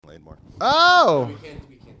Lane more. Oh. We can.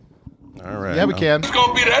 All right. Yeah, we can. It's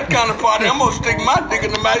gonna be that kind of party. I'm gonna stick my dick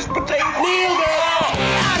in the mashed potato.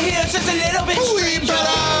 Out here, just a little bit stranger.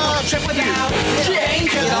 Trip without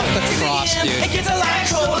danger. Get off the cross, dude. It gets a lot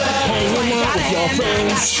colder. So I got a hand,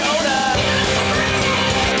 I got shoulder.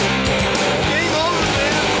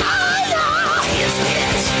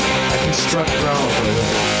 I construct drama for you.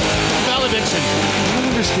 Valediction. I don't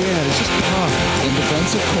understand. It's just punk. In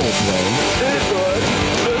defense of Coldplay.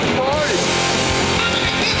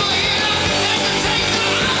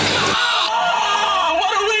 What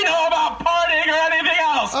do we know about partying or anything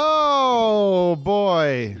else? Oh,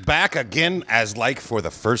 boy. Back again as like for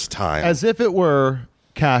the first time. As if it were,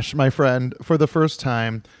 Cash, my friend, for the first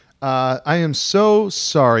time. I am so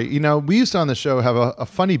sorry. You know, we used to on the show have a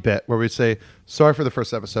funny bit where we'd say, sorry for the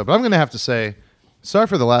first episode. But I'm going to have to say, sorry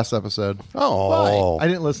for the last episode. Oh. I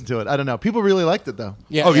didn't listen to it. I don't know. People really liked it, though.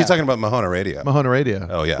 Yeah, Oh, yeah. you're talking about Mahona Radio. Mahona Radio.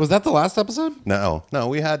 Oh, yeah. Was that the last episode? No,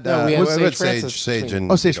 we had, No, we had Sage Francis Sage between-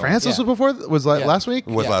 and Oh, Sage Francis Yeah. was before? Was Yeah. last week?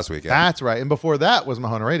 was last week. Yeah. That's right. And before that was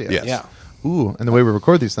Mahona Radio. Yes. Yeah. Ooh, and the way we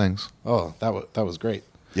record these things. Oh, that was great.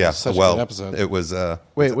 Yeah. It was such well, a good episode. it was.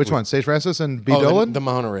 Wait, which one? Sage Francis and B. Oh, Dolan? the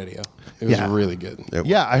Mahona Radio. It was Yeah. really good.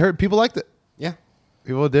 Yeah, I heard people liked it. Yeah.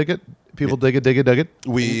 People dig it. People dig it.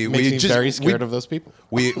 We Makes me just very scared of those people.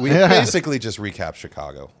 We Yeah. basically just recap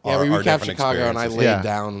Chicago. Yeah, we our recapped different Chicago, and I experiences. laid Yeah.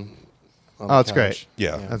 down. On Oh, the that's couch. great.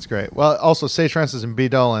 Yeah. That's great. Well, also Sage Francis and B.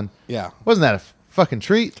 Dolan. Yeah. Wasn't that a fucking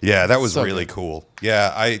treat? Yeah, that was So really good. cool.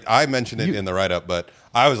 Yeah, I mentioned it in the write up, but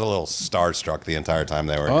I was a little starstruck the entire time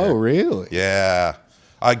they were here. Oh, really? Yeah.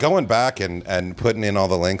 Going back and putting in all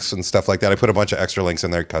the links and stuff like that. I put a bunch of extra links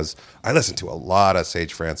in there because I listened to a lot of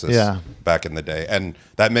Sage Francis back in the day. And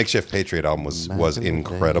that Makeshift Patriot album was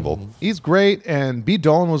incredible. He's great, and B.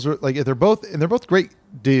 Dolan was like they're both great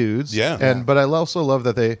dudes. Yeah. But I also love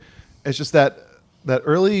that it's just that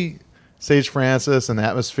early Sage Francis and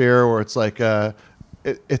atmosphere where it's like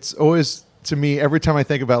it's always, to me, every time I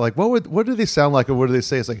think about like what do they sound like or what do they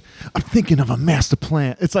say, it's like I'm thinking of a master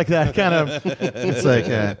plan. It's like that kind of. It's like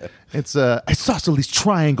I saw Isosceles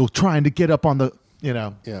triangle trying to get up on the Yeah.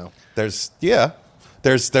 There's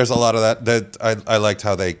a lot of that I liked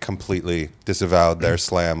how they completely disavowed their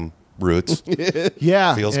slam roots.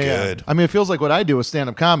 Yeah, Feels yeah. good. I mean, it feels like what I do with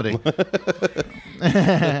stand-up comedy.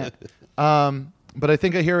 But I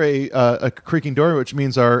think I hear a creaking door, which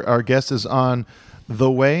means our guest is on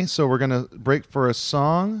the way. So we're gonna break for a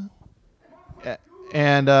song,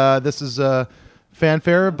 and this is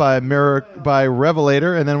Fanfare by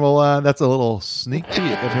Revelator, and then we'll that's a little sneak peek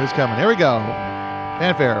of who's coming. Here we go.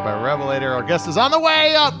 Fanfare by Revelator. Our guest is on the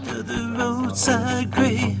way up. To the roadside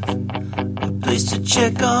grave, a place to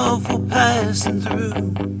check off for passing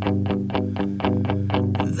through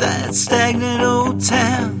that stagnant old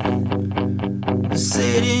town, the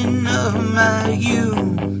setting of my youth,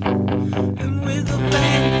 and with a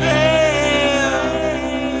fanfare,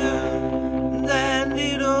 that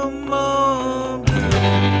little more blue.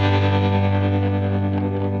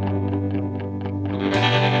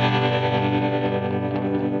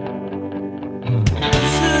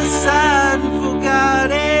 Suicide and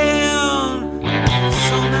forgotten,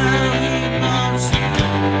 so now he must.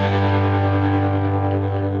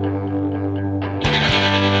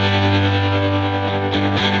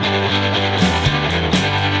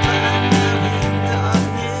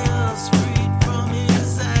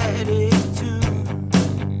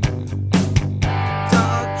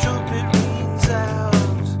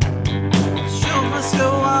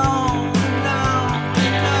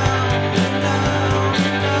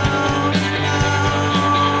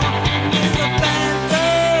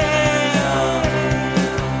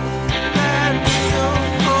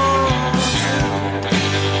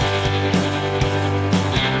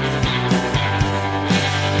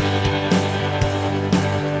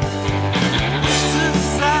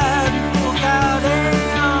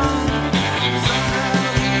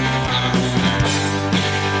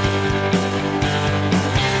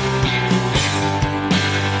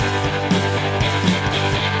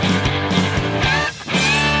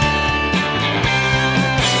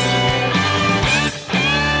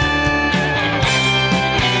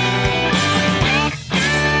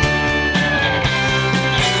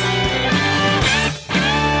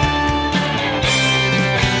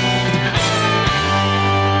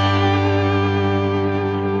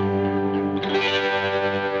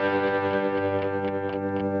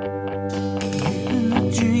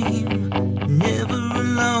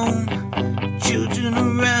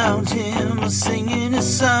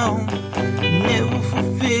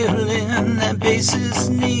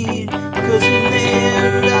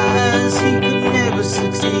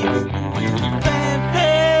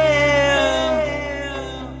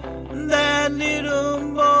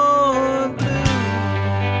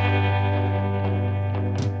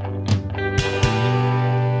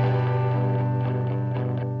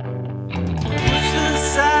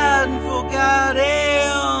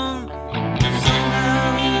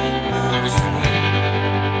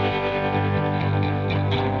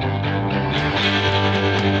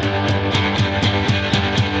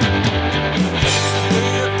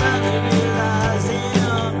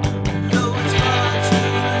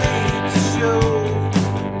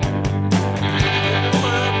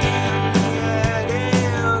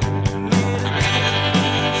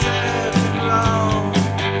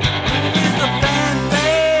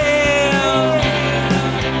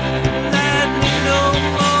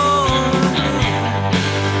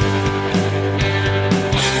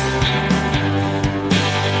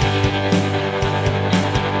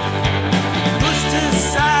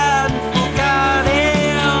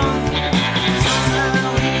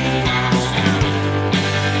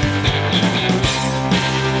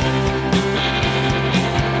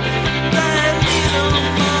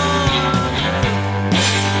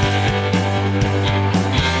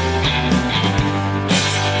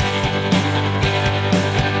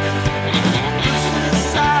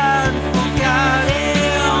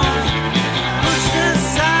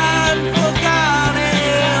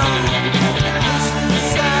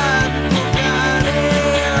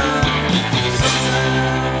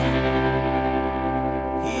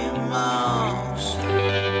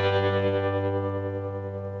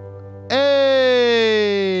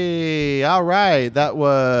 All right. That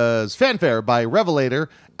was Fanfare by Revelator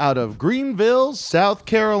out of Greenville, South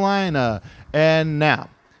Carolina. And now,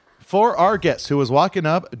 for our guest who was walking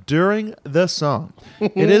up during the song,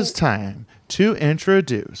 it is time to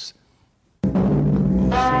introduce. She's a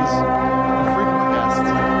frequent guest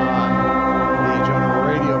on the Jonah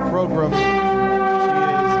Radio program. She is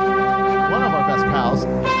one of our best pals.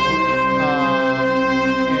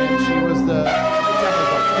 And she was the...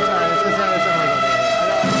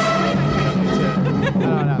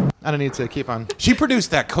 I don't need to keep on. She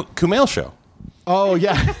produced that Kumail show. Oh,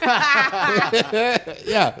 yeah.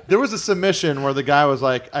 Yeah. There was a submission where the guy was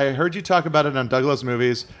like, I heard you talk about it on Douglas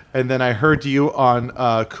Movies, and then I heard you on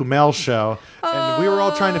Kumail's show, and we were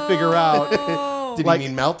all trying to figure out... Did like, he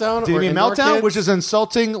mean Meltdown? Did or he mean Indoor Meltdown? Kids? Which is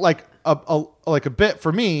insulting like a bit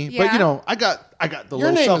for me. But, Yeah. you know, I got the Your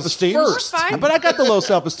low name is self-esteem. first. Fine. But I got the low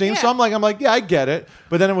self-esteem, so Yeah. I'm like, yeah, I get it.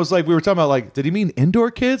 But then it was like, we were talking about like, did he mean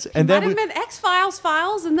Indoor Kids? And Might then have been X-Files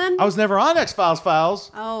files, and then I was never on X-Files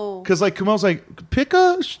Files. Oh. Because like Kumail's like, pick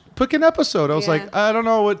an episode. I was Yeah. like, I don't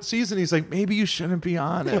know what season. He's like, maybe you shouldn't be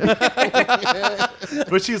on it.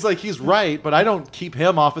 But she's like, he's right, but I don't keep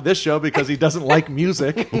him off of this show because he doesn't like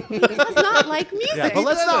music. does not like music. Yeah, but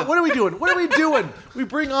let's not. What are we doing? What are we doing? We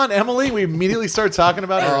bring on Emily. We immediately start talking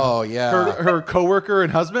about her, Oh, yeah. her coworker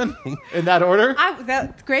and husband in that order.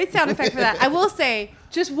 That great sound effect for that. I will say,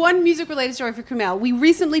 just one music-related story for Kumail. We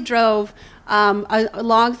recently drove a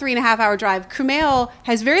long 3.5-hour drive. Kumail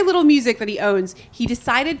has very little music that he owns. He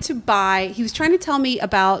decided to buy. He was trying to tell me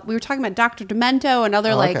about. We were talking about Dr. Demento and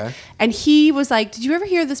other okay. and he was like, "Did you ever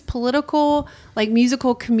hear this political, like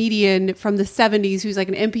musical comedian from the '70s who's like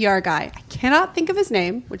an NPR guy? I cannot think of his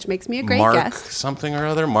name, which makes me a great Mark guest. something or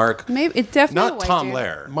other. Mark. Maybe it's definitely a Not white Tom dude.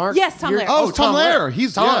 Lair. Mark, Yes, Tom you're- Lair. Oh, Tom Lair.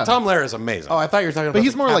 He's yeah. Tom Lair is amazing. Oh, I thought you were talking about But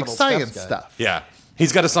he's the more like Capital science Steps guy. stuff. Yeah.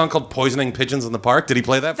 He's got a song called Poisoning Pigeons in the Park. Did he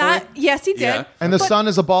play that for That you? yes, he did. Yeah. And the But- sun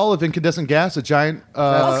is a ball of incandescent gas, a giant.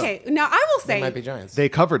 Okay, now I will They say might be giants. They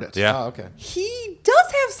covered it. Yeah. Oh, okay. he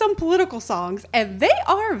does have some political songs, and they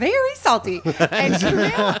are very salty. And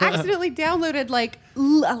Kumail accidentally downloaded like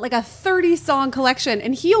a 30-song collection,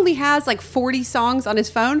 and he only has like 40 songs on his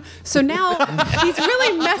phone. So now he's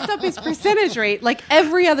really messed up his percentage rate. Like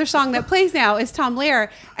every other song that plays now is Tom Lair,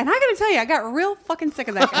 and I got to tell you, I got real fucking sick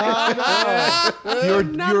of that guy. You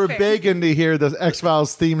Not were a fan. begging to hear the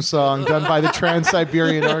X-Files theme song done by the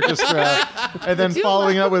Trans-Siberian Orchestra, and then Do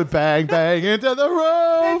following love- up with Bang Bang Into the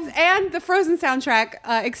Room. And the Frozen soundtrack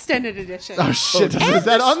extended edition. Oh shit! And Is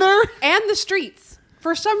that the- on there? And the streets.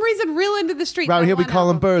 For some reason, real into the streets. Around that here we one call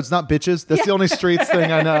them album. birds, not bitches. That's the Yeah. only streets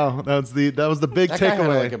thing I know. That was the big That guy had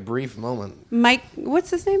takeaway. like a brief moment. Mike, what's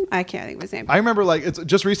his name? I can't think of his name. I remember like it's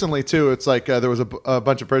just recently too. It's like there was a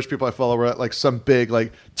bunch of British people I follow were at like some big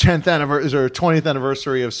like 10th anniversary or 20th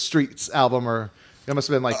anniversary of Streets album, or it must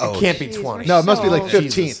have been like It can't be 20. no, it must be like Oh.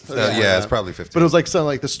 15th. Jesus. Yeah, it's probably 15. But it was like something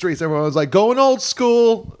like the Streets. Everyone was like going old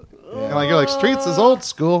school. And like you're like Streets is old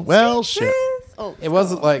school. Well, shit. Oh, It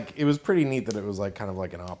wasn't like it was pretty neat that it was like kind of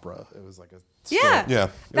like an opera. It was like a story. yeah. Yeah. It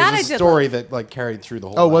That was I a did story love. that like carried through the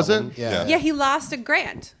whole. Oh, was album. it? Yeah. Yeah, he lost a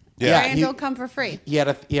grand. Yeah. Grand He- don't come for free. He had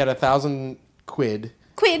 1,000 quid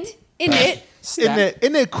Quid in it.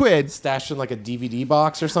 In the quid. stashed in like a DVD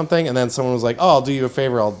box or something, and then someone was like, "Oh, I'll do you a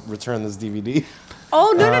favor. I'll return this DVD."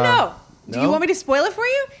 Oh, no. Do you no? want me to spoil it for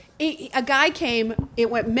you? A guy came,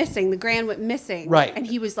 it went missing. The grand went missing. Right. And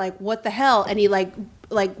he was like, what the hell? And he like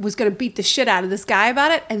was going to beat the shit out of this guy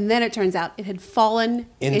about it. And then it turns out it had fallen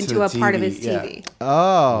Into into the a part of TV, his yeah. TV.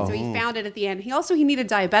 Oh. So he found it at the end. He needed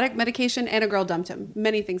diabetic medication, and a girl dumped him.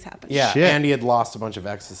 Many things happened. Yeah, Shit. and he had lost a bunch of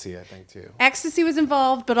ecstasy, I think, too. Ecstasy was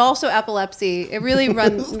involved, but also epilepsy. It really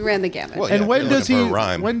ran the gamut. Well, And Yeah, when if you're does he? looking for a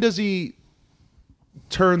rhyme. When does he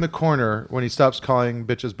turn the corner when he stops calling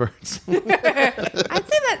bitches birds? I'd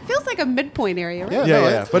say that feels like a midpoint area, right?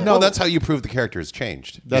 Yeah. But no, Well, that's how you prove the character has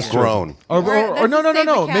changed. That's He's true. grown. Or That's no. the save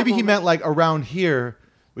the cat Maybe he moment. meant like around here.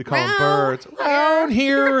 We call them Round birds. here. Around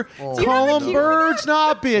here, you call know the them cute birds,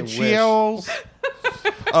 not bitches.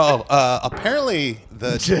 Apparently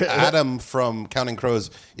the Adam from Counting Crows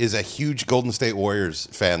is a huge Golden State Warriors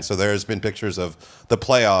fan. So there's been pictures of the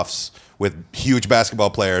playoffs with huge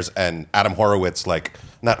basketball players and Adam Horowitz,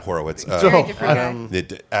 not Horowitz. Very different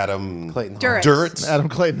guy. Adam Clayton Duritz. Duritz. Adam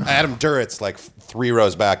Clayton. Adam Duritz, like 3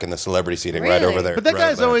 rows back in the celebrity seating right Really? over there. But that right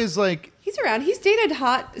guy's over there. always like He's around. He's dated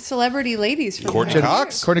hot celebrity ladies from Courtney the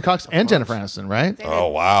Cox? Courtney Cox and Jennifer Aniston, right? Oh,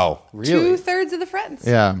 wow. Really? 2/3 of the friends.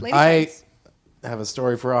 Yeah. Lady I friends. have a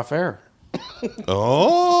story for off air.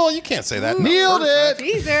 Oh, you can't say that. Nailed it.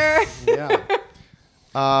 Teaser. Yeah.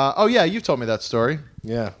 Oh yeah, you've told me that story.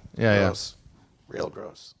 Yeah. Yeah, yeah. Gross. Real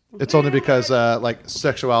gross. It's only because like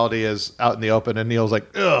sexuality is out in the open, and Neil's like,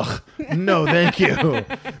 ugh, no, thank you.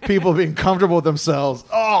 People being comfortable with themselves.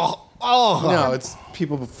 Oh. No, it's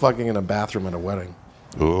people fucking in a bathroom at a wedding.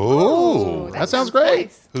 Ooh. That sounds great.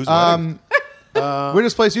 Nice. Who's wedding?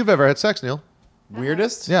 Weirdest place you've ever had sex, Neil?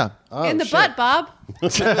 Weirdest? Yeah. Oh, in the shit. butt, Bob. In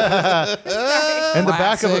the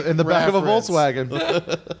back of Classic a reference.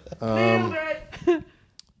 Volkswagen.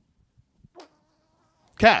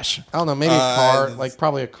 Cash. I don't know, maybe a car. Like,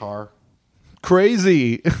 probably a car.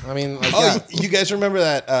 Crazy. I mean, like, Oh, yeah. you guys remember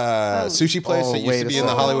that sushi place that used wait to a be in the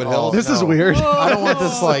second. Hollywood Hills? This is no. weird. I don't want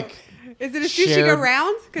this, like... Is it a sushi Shared- go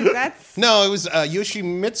round? Because that's No, it was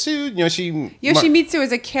Yoshimitsu. Yoshimitsu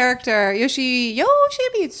is a character.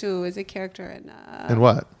 Yoshimitsu is a character in. And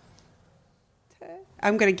what?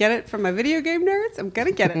 I'm gonna get it from my video game nerds. I'm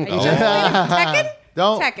gonna get it. Are you Oh. just Tekken?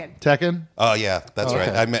 Don't. Tekken. Tekken. Oh yeah, that's right.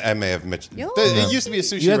 okay. I may have mentioned. Yo. It used to be a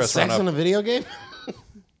sushi You had restaurant. sex in a video game?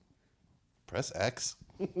 Press X.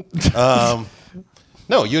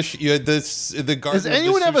 No, you had the garden. Does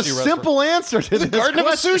anyone have a simple answer to The this garden of a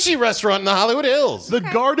question? sushi restaurant in the Hollywood Hills. The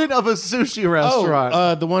garden of a sushi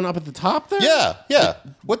restaurant. The one up at the top there? Yeah.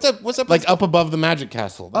 What's up? Like up above the Magic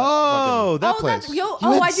Castle. That oh, that Oh, place. that's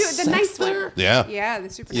had I do the sex nice there? one. Yeah. Yeah, the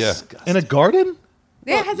super. Yeah. In a garden?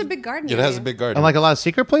 Yeah, it has a big garden. It has area. a big garden. And like a lot of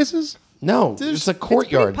secret places? No, it's a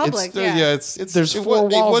courtyard. pretty public. It's, Yeah. it's There's it, four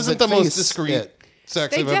it walls wasn't that the most face discreet it.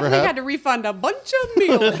 sex They I've ever definitely had. had to refund a bunch of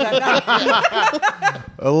meals that night.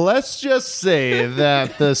 Let's just say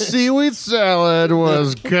that the seaweed salad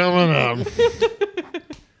was coming up.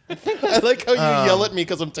 I like how you yell at me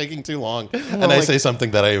because I'm taking too long, and I like- say something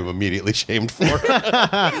that I am immediately shamed for.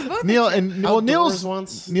 Neil and well, Outdoors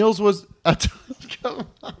once? Neil's was come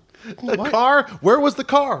on. The car. Where was the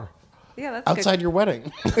car? Yeah, that's Outside good. your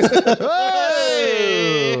wedding.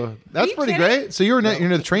 Hey! That's you pretty kidding? great. So you're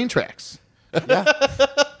near the train tracks.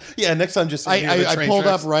 Yeah, next time just say near the I train pulled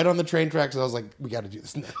tracks. up right on the train tracks and I was like, we got to do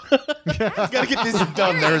this now. Gotta get this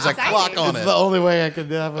done. There's a exciting. clock on It's it. the only way I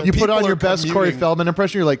could have it. You put on People your are best Corey commuting. Feldman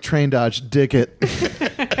impression. You're like train dodge, dig it.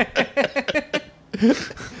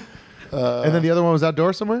 And then the other one was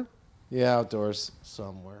outdoors somewhere. Yeah, outdoors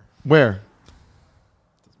somewhere. Where?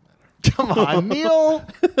 Come on, Neil.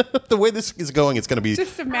 The way this is going, it's gonna be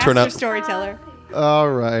Just a turn master out. storyteller. All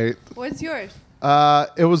right. What's yours?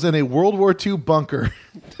 It was in a World War II bunker.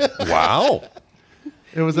 Wow.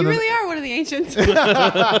 It was You in really are one of the ancients.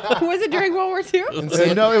 Was it during World War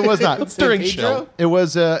II? no, it was not. During Pedro? show. It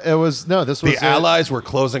was no. This was The Allies were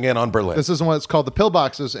closing in on Berlin. This is what's called the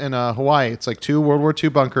pillboxes in Hawaii. It's like 2 World War II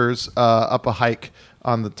bunkers up a hike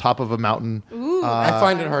on the top of a mountain. Ooh, I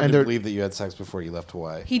find it hard and to they're- believe that you had sex before you left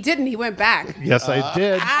Hawaii. he didn't. He went back. Yes, I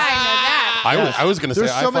did. I know that. I was gonna say.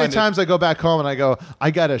 There's I so many find it- times I go back home and I go, I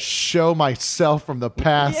gotta show myself from the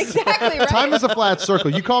past. Exactly right. Time is a flat circle.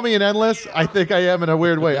 You call me an endless, I think I am in a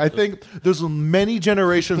weird way. I think there's many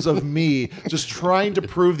generations of me just trying to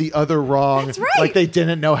prove the other wrong, That's right. like they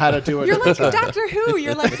didn't know how to do it. You're at like the time. Doctor Who.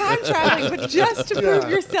 You're like time traveling, but just to prove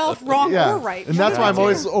yourself wrong Yeah, or right. and that's why I'm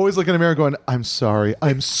always looking in the mirror going, I'm sorry,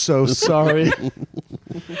 I'm so sorry.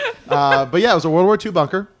 But yeah, it was a World War II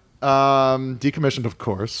bunker, decommissioned, of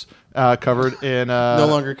course, covered in No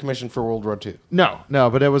longer commissioned for World War II. No,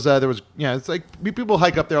 but it was there was it's like people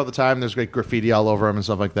hike up there all the time. There's like graffiti all over them and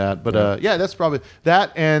stuff like that. But yeah, that's probably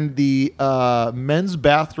that and the men's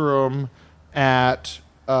bathroom at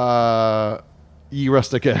Ye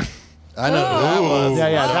Rest Again. I know who that was.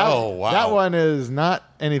 Yeah, that one is not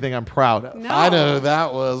anything I'm proud of. No. I know who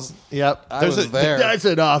that was. Yep, I was there. That's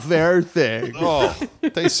an off-air thing. Oh,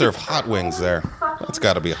 they serve hot wings there. That's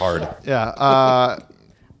got to be hard. Yeah,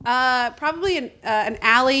 Probably an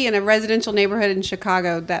alley in a residential neighborhood in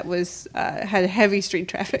Chicago that was had heavy street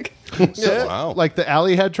traffic. Wow. like the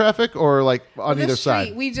alley had traffic, or like on The either street,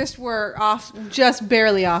 side. we just were off, just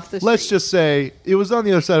barely off the street. Let's just say it was on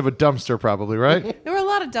the other side of a dumpster, probably, right? There were a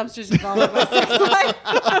lot of dumpsters involved in my sex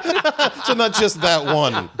life. So not just that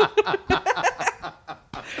one.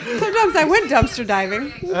 Sometimes I went dumpster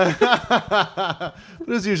diving. It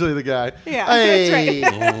was usually the guy. Yeah, Hey.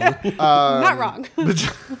 that's right. Not wrong.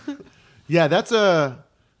 Yeah, that's a.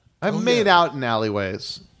 I've made out in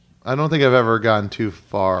alleyways. I don't think I've ever gone too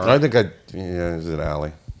far. I think is it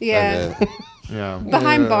Alley? Yeah. Yeah,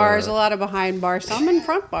 Behind bars, a lot of behind bars, some in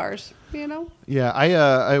front bars, you know? yeah.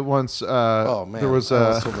 I once. Oh, man. There was I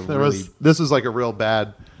almost told a there really- was. This is like a real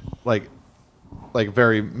bad, like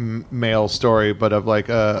very male story, but of like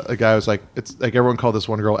a guy was like it's like everyone called this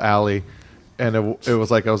one girl Allie, and it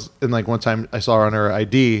was like I was and like one time I saw her on her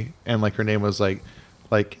ID and like her name was like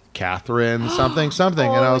Catherine something,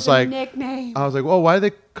 and I was the like. nickname. I was like, well, why do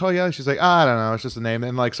they call you Allie? She's like, I don't know. It's just a name.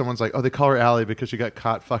 And like someone's like, oh, they call her Allie because she got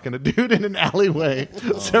caught fucking a dude in an alleyway. So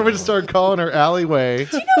everyone just started calling her Alleyway.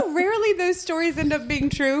 Do you know rarely those stories end up being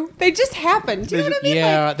true? They just happen. Do you know what I mean?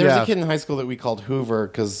 Yeah, Like, there was Yeah. a kid in high school that we called Hoover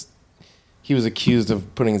because he was accused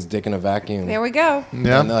of putting his dick in a vacuum. there we go.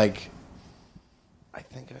 Yeah. And like, I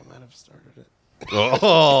think I might have started it.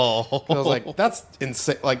 Oh. I was like, that's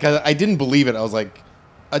insane. Like, I didn't believe it. I was like,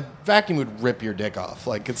 a vacuum would rip your dick off.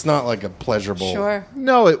 Like, it's not like a pleasurable. Sure.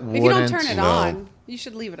 No, it wouldn't. If you don't turn it No. on, you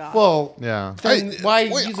should leave it off. Well, Yeah. then why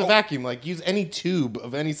Wait, use a vacuum? Like, use any tube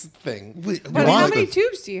of anything. but how many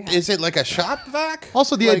tubes do you have? Is it like a shop vac?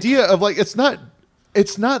 Also, the Like- idea of like it's not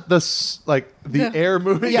the The- air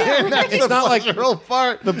moving. Yeah, in. That's it's the not like pleasurable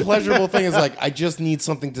part. The pleasurable thing is like, I just need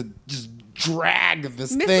something to just drag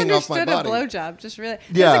this thing off my Misunderstood a body. blowjob. Just really.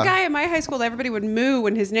 Yeah. There's a guy in my high school that everybody would moo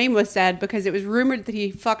when his name was said because it was rumored that he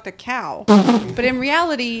fucked a cow. But in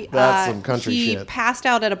reality, That's some country he shit. passed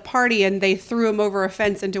out at a party and they threw him over a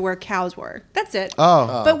fence into where cows were. That's it.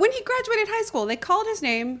 Oh. But when he graduated high school, they called his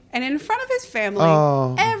name and in front of his family,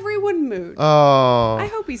 Oh. everyone mooed. Oh. I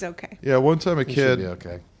hope he's okay. Yeah, one time a Should kid be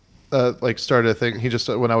okay. like started a thing. He just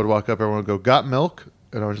when I would walk up, everyone would go, "Got milk?"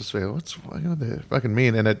 And I was just saying, what do they fucking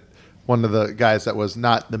mean? And one of the guys that was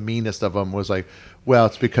not the meanest of them was like, "Well,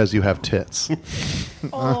 it's because you have tits."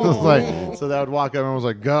 I was like, so that would walk up and was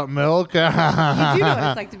like, "Got milk?" You do know what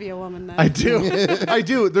it's like to be a woman, then. I do. I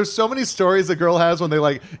do. There's so many stories a girl has when they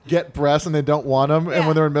like get breasts and they don't want them, and Yeah.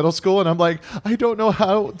 when they're in middle school, and I'm like, I don't know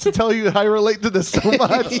how to tell you how I relate to this so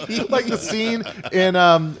much. Like the scene in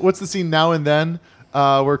what's the scene Now and Then?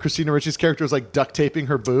 Where Christina Ricci's character is like duct taping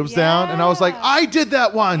her boobs down, and I was like, Yeah. I did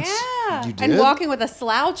that once. Yeah. You And did? walking with a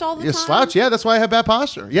slouch all the Yeah, time. slouch. Yeah, that's why I have bad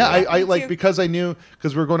posture. Yeah, I me like too. because I knew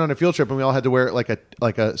because we were going on a field trip and we all had to wear like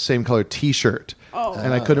a same color T-shirt,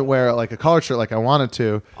 and I couldn't wear like a collared shirt like I wanted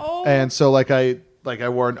to, Oh. and so like I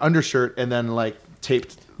wore an undershirt and then like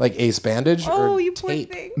taped. Like ace bandage Oh, or you poor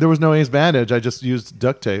tape? thing. There was no ace bandage. I just used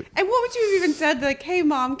duct tape. And what would you have even said? Like, hey,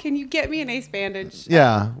 Mom, can you get me an ace bandage?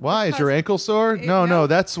 Yeah. Why is your ankle sore? No, no.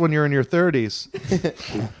 that's when you're in your 30s.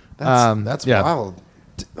 That's yeah. wild.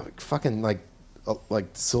 Fucking like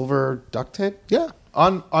silver duct tape. Yeah.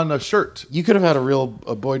 On a shirt. You could have had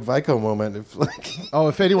a Boyd Vico moment if like Oh,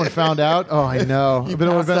 if anyone found out, oh, I know. But it would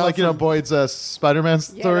have passed been out like from- Boyd's Spider-Man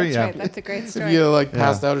Yeah, story. that's Yeah. right. That's a great if story. you like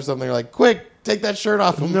passed out or something. You're like, quick, take that shirt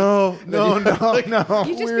off. Him. No. You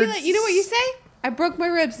just be weird like, you know what you say? I broke my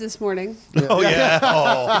ribs this morning. Oh yeah.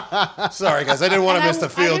 Oh, sorry guys, I didn't want to And miss I-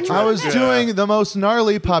 the I field didn't trip. I was Yeah. doing the most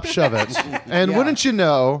gnarly pop shove it. And Yeah. wouldn't you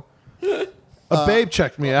know, a babe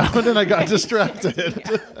checked me out and I got distracted.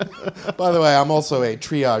 By the way, I'm also a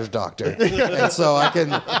triage doctor, and so I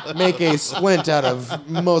can make a splint out of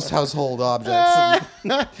most household objects.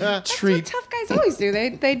 And That's what treat. tough guys always do.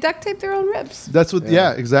 They duct tape their own ribs. That's what,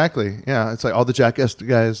 yeah, exactly. Yeah, it's like all the Jackass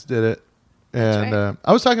guys did it. And right.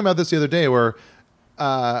 I was talking about this the other day where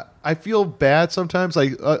I feel bad sometimes.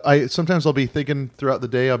 Like sometimes I'll be thinking throughout the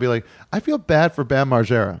day, I'll be like, I feel bad for Bam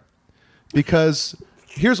Margera because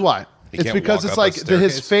here's why. He It's can't because walk it's up a like his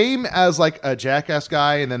staircase. fame as like a Jackass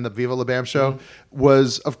guy and then the Viva La Bam show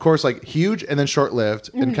was of course like huge and then short lived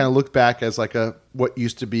and kind of looked back as like a what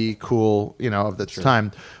used to be cool, of the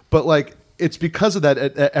time. But like it's because of that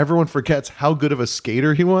everyone forgets how good of a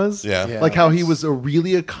skater he was. Yeah. Yeah. Like how he was a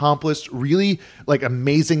really accomplished, really like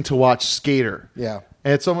amazing to watch skater. Yeah.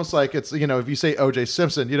 And it's almost like it's, if you say OJ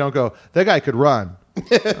Simpson, you don't go, that guy could run.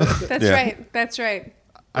 That's Yeah. right. That's right.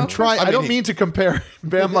 I'm trying. I don't mean to compare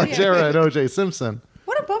Bam Margera and OJ Simpson.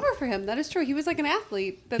 What a bummer for him. That is true. He was like an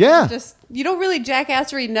athlete. That Yeah. Just you don't really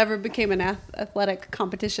jackassery never became an athletic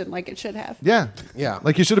competition like it should have. Yeah. Yeah.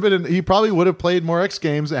 Like he should have been, he probably would have played more X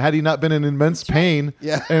Games had he not been in immense pain.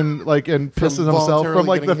 Yeah. And pissing himself voluntarily from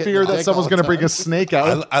like the getting hit fear in the that dick someone's all the going to bring time. a snake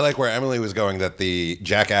out. I like where Emily was going, that the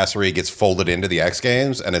jackassery gets folded into the X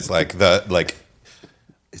Games, and it's like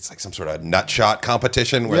it's like some sort of nut shot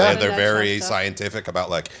competition where Yeah. they're Nut very shot stuff. scientific about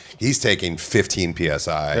like he's taking 15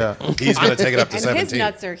 psi. Yeah. He's going to take it up to And 17. his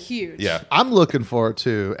nuts are huge. Yeah, I'm looking forward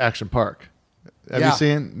to Action Park. Have Yeah. you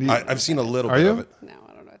seen? I've seen a little Are bit you? of it. No,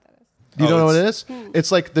 I don't know what that is. You Oh, don't know what it it's- is?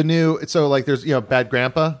 It's like the new. So like there's Bad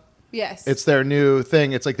Grandpa. Yes. It's their new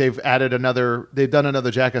thing. It's like they've done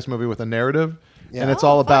another Jackass movie with a narrative, Yeah. and it's Oh,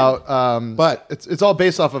 all fun. about. But it's all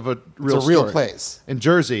based off of a real it's a real story. place. in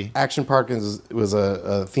Jersey. Action Park was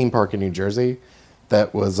a theme park in New Jersey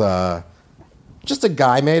that was just a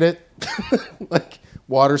guy made it. Like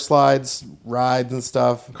water slides, rides and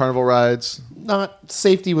stuff. Carnival rides. Not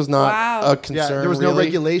safety was not Wow. a concern. Yeah, there was no really.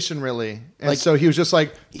 regulation really, and Like- so he was just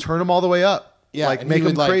like turn them all the way up. Yeah, like and make he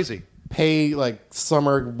them would, like, crazy. Pay like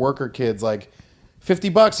summer worker kids like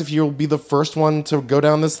 $50 if you'll be the first one to go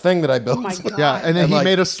down this thing that I built. Oh my God. Yeah, and then And, he like-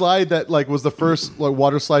 made a slide that like was the first like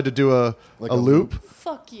water slide to do a loop.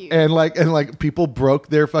 Fuck you. And people broke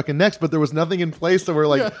their fucking necks, but there was nothing in place. So we're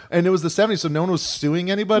like, and it was the 70s, so no one was suing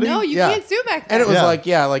anybody. No, you Yeah. can't sue back then. And it was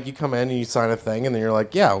Yeah. like you come in and you sign a thing, and then you're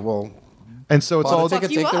like, yeah, well, And so it's bought all a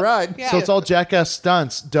ticket, you take the up. ride. Yeah. so it's all jackass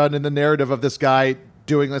stunts done in the narrative of this guy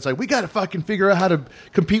doing. It's like we got to fucking figure out how to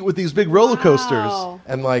compete with these big roller coasters. Wow.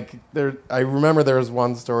 And like I remember there was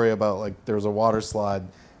one story about like there was a water slide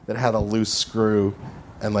that had a loose screw,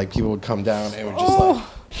 and like people would come down and it would just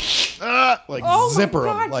like Oh my zipper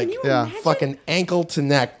God, them, can like you Yeah. imagine? fucking ankle to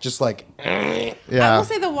neck, just like I Yeah, will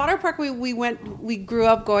say the water park we grew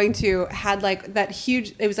up going to had like that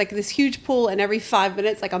huge. It was like this huge pool, and every 5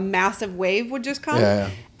 minutes, like a massive wave would just come, Yeah.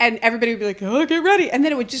 and everybody would be like, "Oh, get ready!" And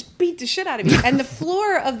then it would just beat the shit out of you. And the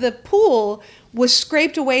floor of the pool was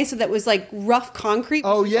scraped away, so that was like rough concrete.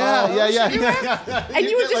 Oh yeah, Oh, yeah, yeah, everywhere. yeah. And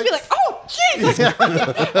you would just be like, "Oh, Jesus!"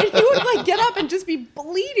 And you would like get up and just be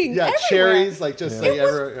bleeding. Yeah, everywhere. cherries, like just like It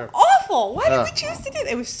was everywhere. awful. Why did we choose to do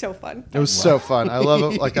that? It was so fun. It was so fun. I love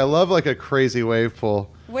it. Like I love like a crazy wave pool.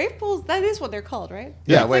 Wave pools, that is what they're called, right?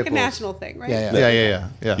 Yeah, it's wave like a pools. national thing, right? Yeah,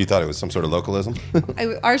 Yeah. You thought it was some sort of localism?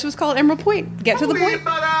 Ours was called Emerald Point. Get to the point.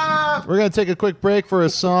 We're going to take a quick break for a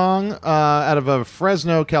song out of a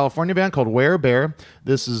Fresno, California band called Were Bear.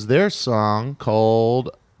 This is their song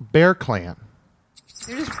called Bear Clan.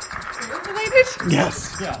 You're just related?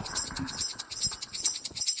 Yes. Yeah.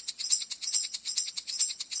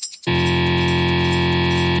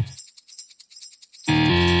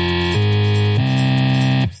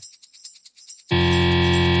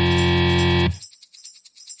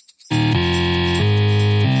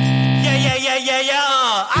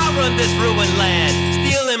 Yeah. I run this ruined land,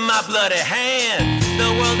 stealing my bloody hand. The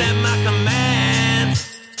world at my command.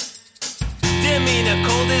 Dimming the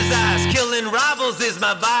cold as ice, killing rivals is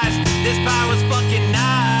my vice. This power's fucking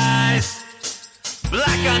nice.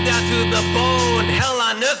 Black on down to the bone, hell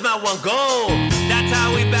on earth my one goal. That's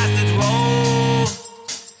how we bastards roll.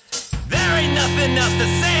 There ain't nothing else to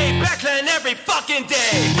say, backline every fucking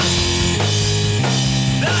day.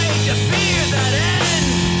 The age of fear that ends.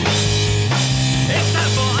 It's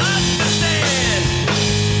time for us to stand.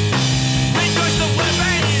 Rejoice, the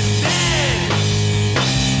weapon is dead.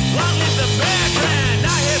 Long live the Bear Clan.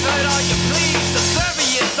 I have heard all your pleas. The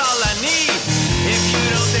Servient's all I need. If you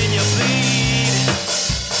don't, then you bleed.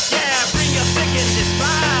 Yeah, bring your sick and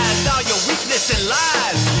despise. All your weakness and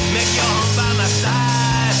lies. Make your home by my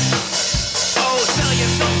side. Oh, sell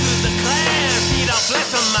your soul to the clan. Feed off flesh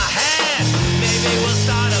from my hand. Maybe we'll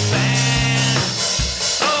start a band.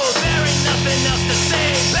 Oh, there ain't nothing else to say.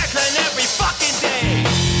 Backline every fucking day.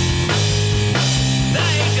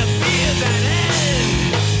 There ain't a fear that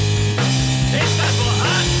ends. It's time for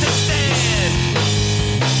us to stand.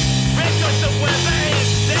 Rejoice, the weather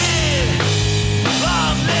is dead.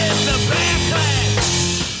 Long live the Bear Clan.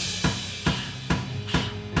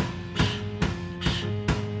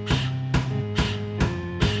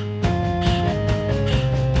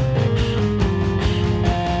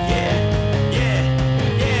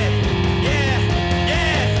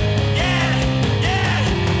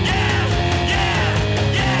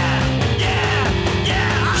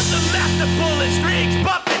 I'm the master pulling strings,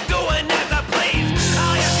 puppet doing as I please.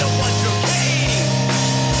 I am the one true king.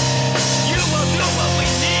 You will do what we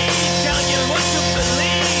need, tell you what to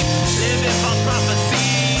believe, living from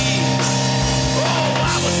prophecy. Oh,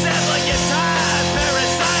 I will settle your ties,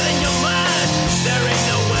 parasite in your mind. There ain't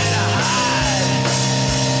nowhere to hide.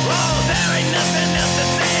 Oh, there ain't nothing else to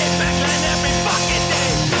say. Backline every fucking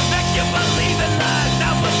day. Make you believe in lies,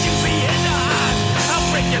 not what you see in the eyes. I'll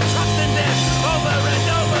break your trust in them over and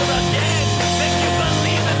over again. Make you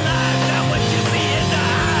believe in lies, not what you see in the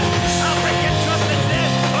eyes. I'll break your trust in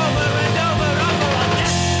them over and over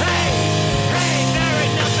again. Hey, there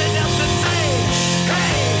ain't nothing else to say.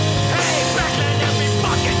 Hey, backline every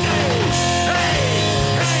fucking day. Hey,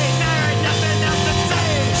 there ain't nothing else to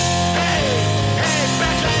say. Hey,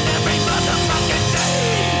 backline every motherfucking day.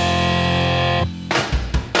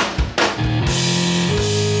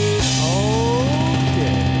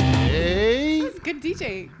 Okay. That's good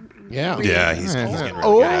DJ. yeah. Yeah, he's getting really good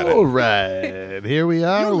at All it. right. Here we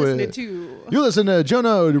are You're with. listening to You listen to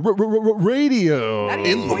Jonah Radio In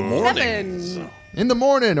the 98.7. mornings. in the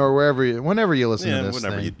morning or whenever you listen Yeah, to this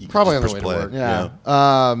whenever thing. you Probably just on the push way to play. work.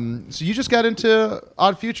 Yeah. So you just got into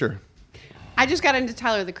Odd Future. I just got into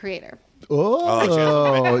Tyler the Creator.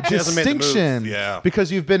 Oh, she hasn't made the move. distinction. Yeah.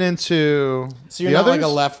 Because you've been into So you're the not like a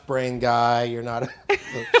others? left brain guy. You're not.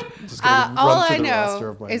 Just gonna All run through I the roster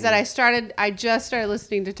know of my is that I just started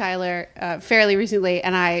listening to Tyler fairly recently,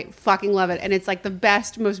 and I fucking love it. And it's like the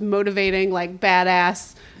best, most motivating, like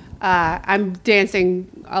badass. I'm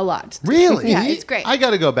dancing a lot. Really? Yeah, it's great. I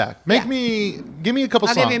got to go back. Give Yeah. me a couple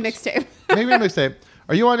I'll songs. give you a mixtape. Make me a mixtape.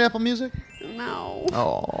 Are you on Apple Music? No.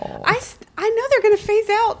 Oh. I know they're going to phase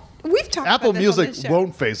out. We've talked Apple about this on Music this show.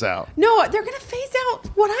 won't phase out. No, they're going to phase out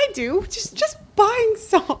what I do. Just buying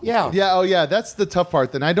songs. Yeah. Yeah, oh yeah, that's the tough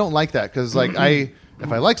part. Then I don't like that because like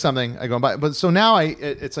if I like something, I go and buy it. But so now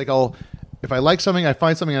it's like if I like something, I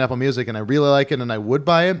find something on Apple Music and I really like it and I would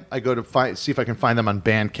buy it, I go to see if I can find them on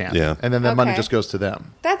Bandcamp. Yeah. And then the money Okay. just goes to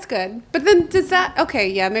them. That's good. But then does that, okay,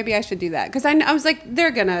 yeah, maybe I should do that. Because I was like, I've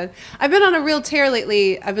been on a real tear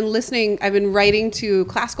lately. I've been writing to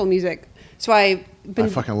classical music. So I've been I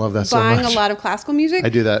fucking love that so buying much. a lot of classical music. I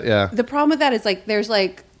do that, yeah. The problem with that is like, there's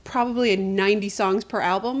like probably 90 songs per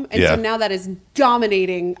album. And Yeah. so now that is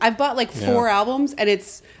dominating. I've bought like 4 albums and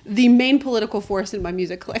it's the main political force in my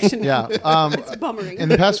music collection. Yeah. It's bummering. In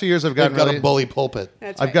the past few years, I've They've gotten got really, a bully pulpit.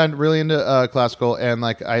 That's I've right. gotten really into classical, and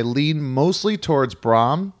like I lean mostly towards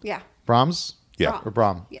Brahms. Yeah. Brahms. Yeah. Or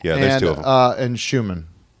Brahm. Yeah. Yeah, there's and, two of them. And Schumann.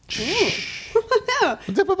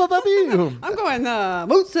 I'm going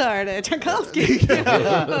Mozart, Tchaikovsky.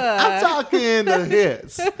 I'm talking the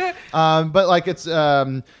hits. But like it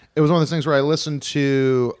was one of those things where I listened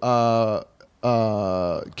to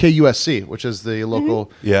KUSC, which is the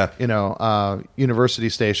local, university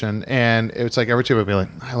station, and it's like every time I'd be like,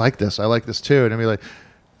 I like this too, and I'd be like,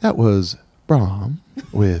 that was Brahms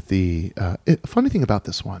with the funny thing about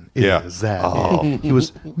this one is that he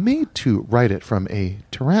was made to write it from a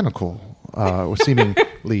tyrannical,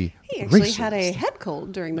 seemingly He actually racist. had a head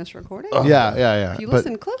cold during this recording. Yeah. If you But-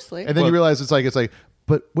 listen closely. and then you realize it's like,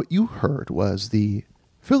 but what you heard was the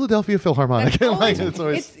Philadelphia Philharmonic.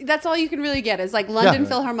 That's all you can really get is like London Yeah.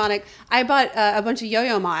 Philharmonic. I bought a bunch of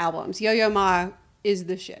Yo-Yo Ma albums. Yo-Yo Ma is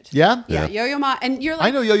the shit. Yeah? Yeah. Yeah. Yo-Yo Ma. And you're like,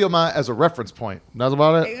 I know Yo-Yo Ma as a reference point. That's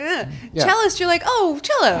about it. Yeah. Cellist, you're like, oh,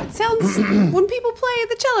 cello. It sounds, when people play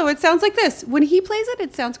the cello, it sounds like this. When he plays it,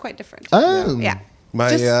 it sounds quite different. Oh. Yeah.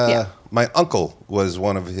 My uncle was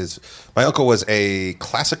my uncle was a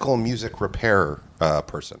classical music repair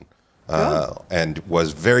person. And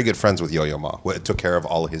was very good friends with Yo-Yo Ma. Took care of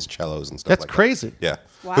all his cellos and stuff. That's like crazy. That. Yeah.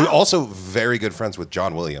 Wow. Who also very good friends with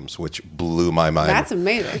John Williams, which blew my mind. That's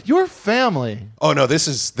amazing. Your family. Oh no,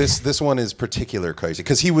 this one is particular crazy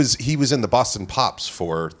because he was in the Boston Pops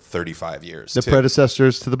for 35 years. The too.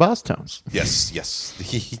 predecessors to the Boss Tones. Yes.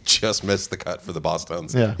 He just missed the cut for the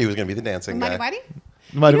Boston's. Yeah. He was going to be the dancing Mighty guy. Mighty?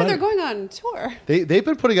 Mighty You know Mighty. they're going on tour. They've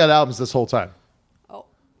been putting out albums this whole time. Oh.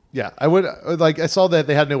 Yeah, I would I saw that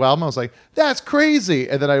they had a new album. I was like, that's crazy.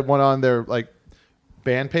 And then I went on their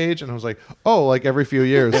band page and I was like, oh, like every few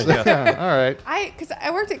years. Yeah, all right. Because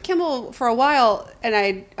I worked at Kimmel for a while and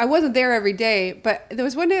I wasn't there every day, but there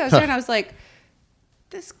was one day I was there and I was like,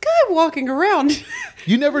 this guy walking around.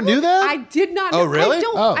 You never knew that? I did not. Oh, really?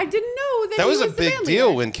 I didn't know that. That he was a the big band deal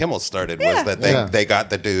leader. when Kimmel started. Yeah. Was that Yeah. they got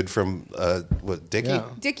the dude from Dickie? Yeah.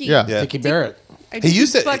 Dickie. Yeah. Yeah. Dickie Barrett. He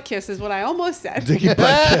used to- butt kiss is what I almost said. when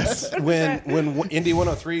Indie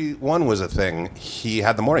 103.1 was a thing, he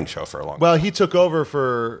had the morning show for a long time. Well, he took over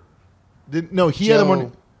for. No, he had a Joe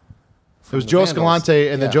morning. It was the Joe Vandals. Escalante,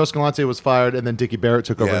 and then Yeah. Joe Escalante was fired, and then Dickie Barrett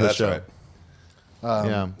took over yeah, his that's show. right.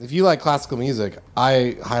 Yeah. If you like classical music,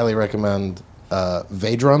 I highly recommend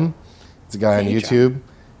Vaydrum. It's a guy on Vaydrum. YouTube.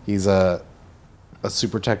 He's a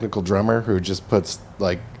super technical drummer who just puts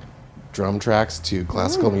drum tracks to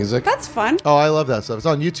classical music. That's fun. Oh, I love that stuff. It's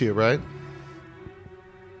on YouTube, right?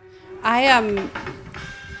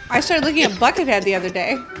 I started looking at Buckethead the other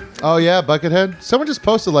day. Oh yeah, Buckethead. Someone just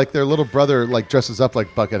posted their little brother dresses up like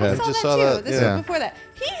I Buckethead. saw that saw too. that, This yeah. was before that.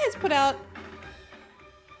 He has put out.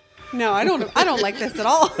 No, I don't like this at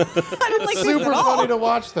all. I don't like this Super at all. funny to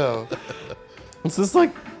watch though. It's this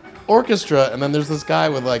orchestra, and then there's this guy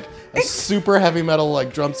with a super heavy metal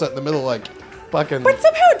drum set in the middle, fucking. But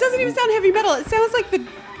somehow it doesn't even sound heavy metal. It sounds like the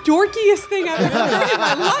dorkiest thing I've ever heard in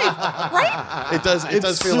my life. Right? It does. It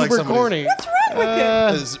does feel like super somebody's- corny. What's wrong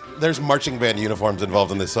with it? There's marching band uniforms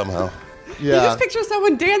involved in this somehow. You Yeah. just picture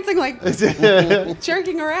someone dancing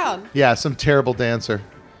jerking around. Yeah, some terrible dancer.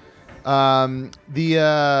 No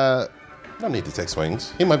need to take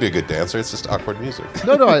swings. He might be a good dancer. It's just awkward music.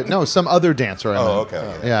 No, some other dancer. I meant.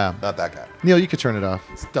 Okay. Yeah. Not that guy. Neil, you could turn it off.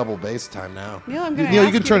 It's double bass time now. Neil, I'm gonna Neil, you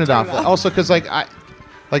ask can turn to it off. Also, because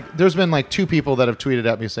there's been 2 people that have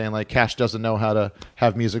tweeted at me saying Cash doesn't know how to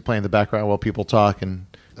have music play in the background while people talk, and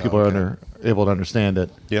people are able to understand it.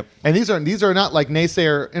 Yep. And these are not like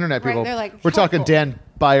naysayer internet Right, people. they're, like, We're talking helpful. Dan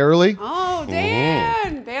Byerly. Oh,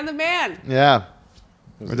 Dan the man. Yeah.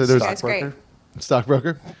 There's That's great.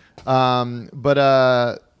 stockbroker.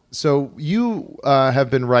 So you have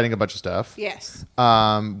been writing a bunch of stuff. Yes.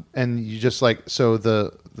 And you just like so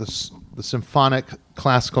the symphonic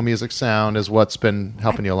classical music sound is what's been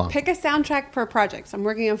helping you along. Pick a soundtrack per project. So I'm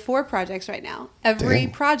working on 4 projects right now. Every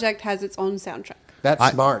project has its own soundtrack.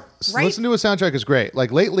 That's smart. Right? Listen to a soundtrack is great.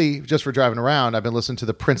 Like lately, just for driving around, I've been listening to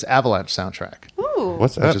the Prince Avalanche soundtrack, Ooh.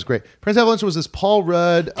 What's that? which is great. Prince Avalanche was this Paul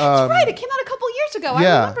Rudd. That's right. It came out a couple years ago.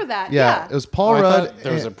 I remember that. Yeah, it was Paul Oh, I Rudd. thought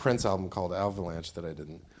there was a and- Prince album called Avalanche that I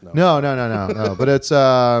didn't know. No. But it's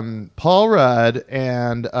Paul Rudd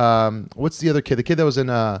and what's the other kid? The kid that was in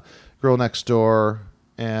Girl Next Door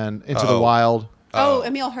and Into the Wild. Oh,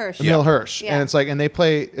 Emil Hirsch. Emil Hirsch. Yeah. And it's like, and they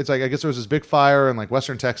play, it's like, I guess there was this big fire in like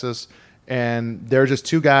Western Texas, and they're just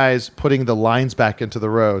 2 guys putting the lines back into the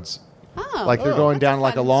roads. Oh, Like they're going that's down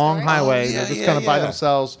like a fun long story. highway. Oh, yeah, they're just yeah, kind of by yeah.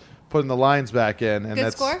 themselves putting the lines back in. And Good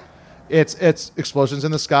that's, score? It's explosions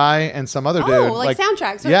in the sky and some other dude. Oh, like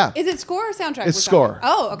soundtrack. So yeah. Is it score or soundtrack? It's we're score. talking?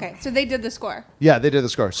 Oh, okay. So they did the score. Yeah, they did the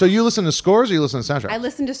score. So you listen to scores or you listen to soundtrack? I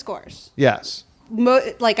listen to scores. Yes.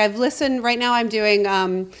 Like I've listened. Right now, I'm doing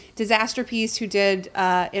Disaster Piece, who did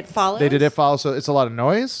It Follows. They did It Follows, so it's a lot of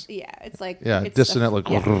noise. Yeah, it's like Yeah, it's dissonant,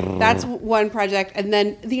 like- that's one project, and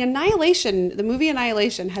then the movie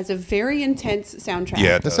Annihilation has a very intense soundtrack.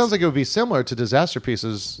 Yeah, That sounds like it would be similar to Disaster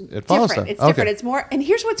Pieces. It Follows different. stuff. It's different. It's more. And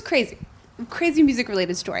here's what's crazy. Crazy music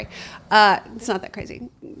related story. It's not that crazy.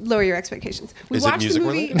 Lower your expectations. We Is it watched the music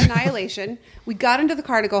movie related? Annihilation. We got into the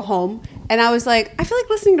car to go home, and I was like, I feel like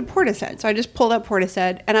listening to Portishead. So I just pulled up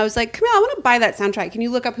Portishead, and I was like, Camille, I want to buy that soundtrack. Can you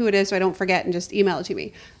look up who it is so I don't forget and just email it to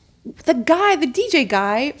me? The DJ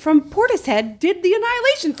guy from Portishead did the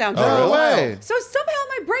Annihilation soundtrack. No way. So somehow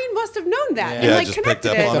my brain must have known that and Yeah, like just picked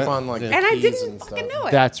connected up it. on Picked up on like And I keys didn't and fucking stuff. know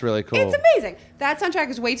it. That's really cool. It's amazing. That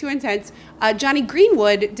soundtrack is way too intense. Johnny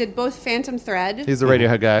Greenwood did both Phantom Thread. He's the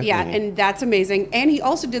Radiohead guy. Yeah, and that's amazing. And he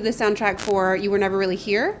also did the soundtrack for You Were Never Really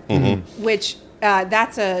Here, which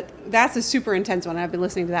that's a super intense one. I've been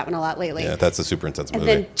listening to that one a lot lately. Yeah, that's a super intense and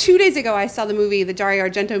movie. then 2 days ago, I saw the Dario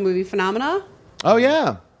Argento movie Phenomena. Oh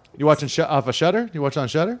yeah. You watching off of Shudder? You watch on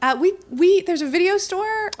Shudder? We there's a video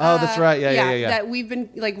store. Oh, that's right. Yeah. That we've been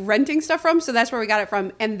like renting stuff from, so that's where we got it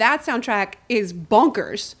from. And that soundtrack is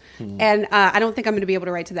bonkers. And I don't think I'm going to be able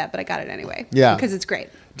to write to that, but I got it anyway. Yeah. because it's great.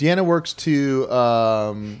 Deanna works to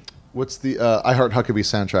what's the I Heart Huckabee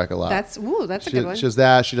soundtrack a lot. That's a she, good one. She does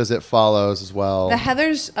that. She does It Follows as well. The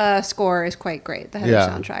Heather's score is quite great. The Heather Yeah.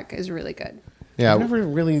 soundtrack is really good. yeah. I've never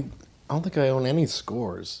really. I don't think I own any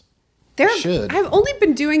scores. Should. I've only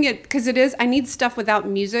been doing it because I need stuff without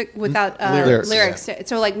music, without Lyrics. lyrics.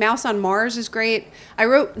 So like Mouse on Mars is great. I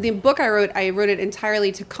wrote it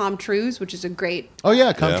entirely to Com Truise, which is a great. Oh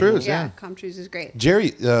yeah, Come Yeah. Trues. Yeah, Yeah. Com Truise is great.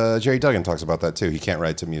 Jerry Duggan talks about that too. He can't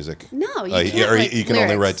write to music. No, you he- can't or write you can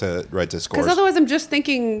only write lyrics. to scores. Because otherwise, I'm just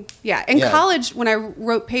thinking. Yeah, in Yeah. college when I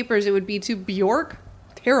wrote papers, it would be to Bjork,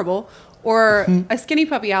 terrible, or a Skinny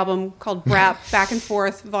Puppy album called Brap Back and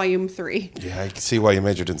Forth Volume 3. Yeah, I can see why you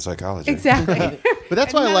majored in psychology. Exactly. But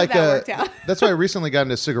that's And why I none of like. that worked out. That's why I recently got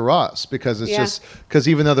into Sigur Rós because it's Yeah. just because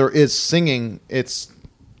even though there is singing, it's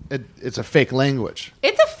a fake language.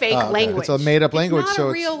 It's a fake language. It's a made up language. It's not so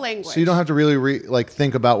a real language. So you don't have to really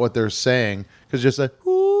think about what they're saying because just like.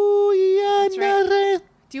 "Ooh, yeah, That's right. na, re."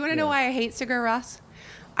 Do you want to know why I hate Sigur Rós?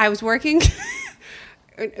 I was working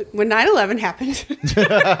when 9/11 happened.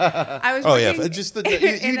 I was Oh yeah, working just you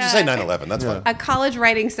in just say 9/11. That's fine. a college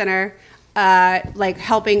writing center, like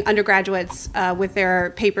helping undergraduates with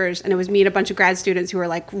their papers, and it was me and a bunch of grad students who were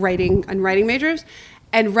like writing majors.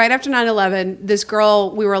 And right after 9/11, this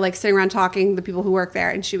girl, we were like sitting around talking, the people who work there,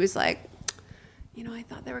 and she was like, I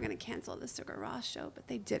thought they were going to cancel the Sigur Rós show, but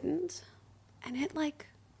they didn't, and it like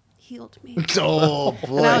healed me. Oh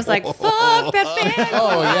boy. And I was like, fuck that band.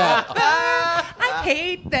 Oh yeah. I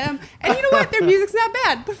hate them. And you know what? Their music's not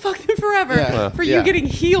bad, but fuck them forever Yeah. for Yeah. you getting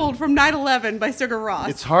healed from 9/11 by Sigur Rós.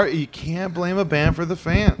 It's hard. You can't blame a band for the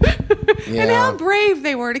fans. Yeah. And how brave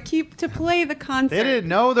they were to play the concert. They didn't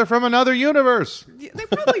know they're from another universe. They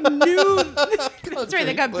probably knew. That's right.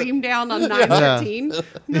 They got beamed down on 9/13. And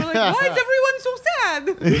they're like, why is everyone so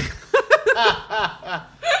sad?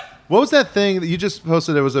 What was that thing that you just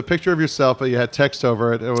posted? It was a picture of yourself, but you had text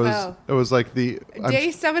over it. It was Oh. it was like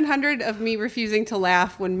Day 700 of me refusing to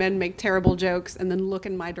laugh when men make terrible jokes and then look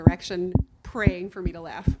in my direction, praying for me to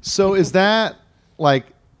laugh. So is that like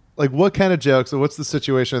what kind of jokes? What's the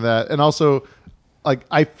situation of that? And also, like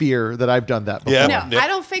I fear that I've done that before. Yeah. No, I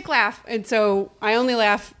don't fake laugh, and so I only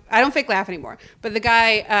laugh. I don't fake laugh anymore. But the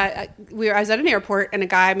guy, I was at an airport, and a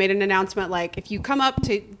guy made an announcement like, "If you come up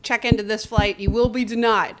to check into this flight, you will be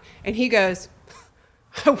denied." And he goes,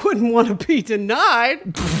 "I wouldn't want to be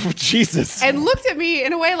denied." Jesus. And looked at me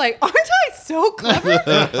in a way like, "Aren't I so clever?"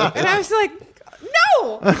 And I was like,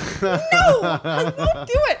 "No, I won't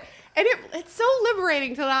do it." And it's so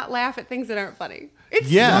liberating to not laugh at things that aren't funny. It's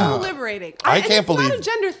so liberating. I can't it's believe not a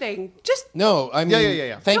gender thing. Just No, I mean,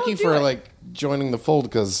 Yeah. thank Don't you do for it. like joining the fold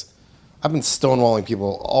because I've been stonewalling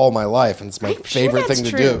people all my life, and it's my I'm sure favorite that's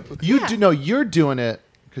thing to true. do. You Yeah. do no, you're doing it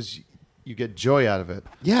because you get joy out of it.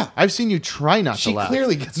 Yeah. I've seen you try not She to laugh.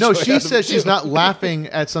 clearly gets no. joy She out of says it, she's too. not laughing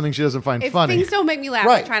at something she doesn't find if funny. things don't make me laugh, I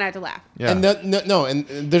Right. try not to laugh. Yeah. And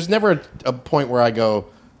and there's never a point where I go,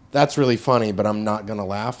 "That's really funny," but I'm not gonna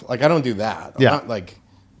laugh. Like I don't do that. I'm Yeah. not like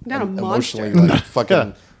Not a emotionally monster. like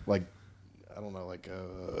fucking like I don't know like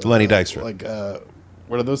Lenny Dykstra. like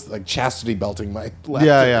what are those like chastity belting my laughter.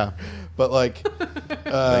 Yeah. But like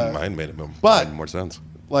I think mine made it but- made more sense.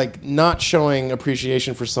 like not showing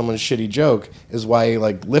appreciation for someone's shitty joke is why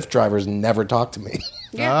like Lyft drivers never talk to me.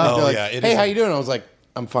 Yeah. They're like, yeah, it hey, is- how you doing? I was like,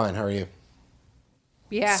 I'm fine. How are you?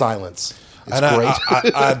 Yeah. Silence. It's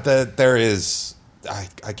And great. there is,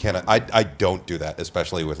 I can't, I don't do that,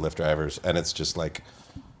 especially with Lyft drivers. And it's just like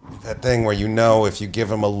that thing where if you give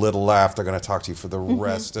them a little laugh, they're going to talk to you for the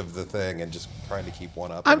rest of the thing, and just trying to keep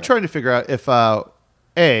one up. I'm trying to figure out if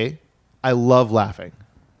A, I love laughing.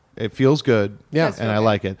 It feels good. Yeah. Does And feel I good.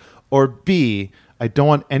 like it. Or B, I don't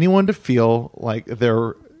want anyone to feel like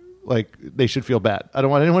they should feel bad. I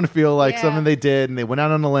don't want anyone to feel like Yeah. something they did and they went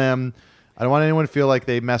out on a limb. I don't want anyone to feel like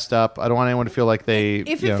they messed up. I don't want anyone to feel like they.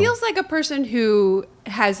 If you it know- feels like a person who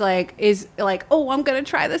is like, "Oh, I'm gonna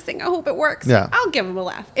try this thing. I hope it works." Yeah. I'll give them a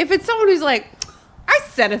laugh. If it's someone who's like, "I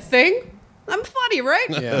said a thing. I'm funny, right?"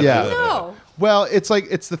 Yeah. No. Well, it's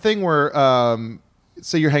the thing where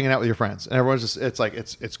say you're hanging out with your friends and everyone's just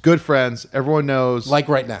it's good friends. Everyone knows Like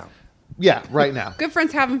right now. yeah, right now. Good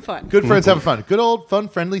friends having fun. Good friends having fun. Good old fun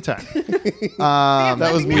friendly time. That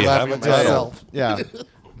was me We laughing have at a title. myself. Yeah.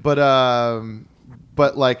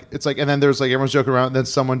 But like it's like and then there's like everyone's joking around and then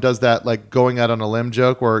someone does that like going out on a limb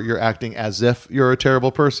joke where you're acting as if you're a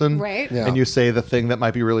terrible person. Right. Yeah. And you say the thing that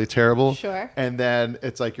might be really terrible. Sure. And then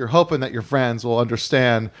it's like you're hoping that your friends will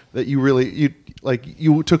understand that you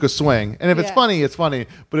took a swing. And if it's Yeah. funny, it's funny.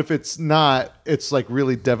 But if it's not, it's like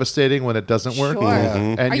really devastating when it doesn't work. Sure.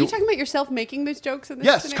 And Are you talking about yourself making those jokes in this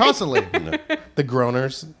Yes, scenario? constantly. The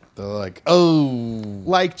groaners. They're like, oh.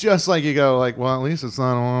 Like just like you go like, well, at least it's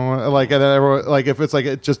not like, and then everyone, like if it's like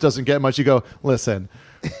it just doesn't get much, you go, listen,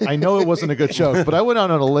 I know it wasn't a good joke, but I went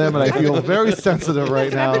out on a limb and I feel very sensitive right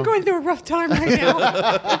Listen, I've been now. going through a rough time right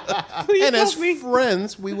now. Please And as help me.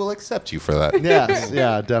 friends, we will accept you for that. Yes,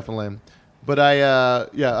 yeah, definitely. But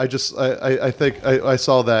I think I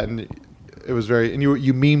saw that and it was very, and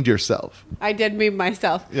you memed yourself. I did meme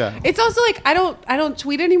myself. Yeah. It's also like I don't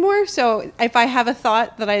tweet anymore. So if I have a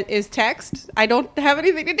thought that is text, I don't have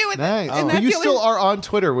anything to do with Nice. it. And But that's you the only- still are on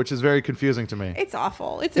Twitter, which is very confusing to me. It's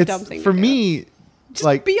awful. It's a dumb thing. for to do. me. Just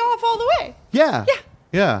like be off all the way. yeah, Yeah.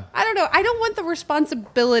 yeah. I don't know. I don't want the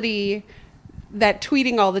responsibility that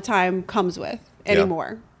tweeting all the time comes with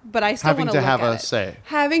anymore. But I still Having want to look have at a it. say.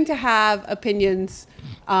 Having to have opinions,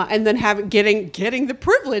 and then getting the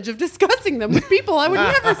privilege of discussing them with people I would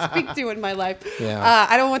never speak to in my life. Yeah.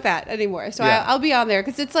 I don't want that anymore. So Yeah. I'll be on there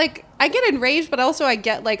because it's like I get enraged, but also I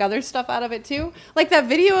get like other stuff out of it too. Like that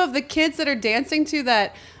video of the kids that are dancing to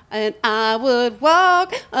that. And I would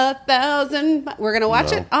walk 1,000. We're gonna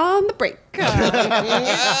watch it on the break.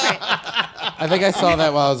 I think I saw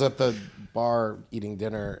that while I was at the bar eating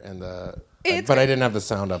dinner, and It's but I great. didn't have the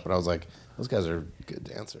sound up. But I was like, those guys are good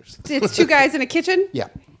dancers. It's two guys in a kitchen. Yeah.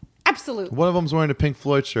 Absolutely. One of them's wearing a Pink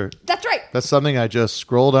Floyd shirt. That's right. That's something I just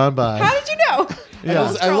scrolled on by. How did you know? Yeah,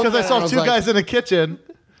 I looked because I at it saw and I was two like- guys in a kitchen,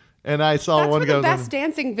 and I saw That's one where guy the was on best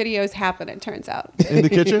dancing videos happen, it turns out. in the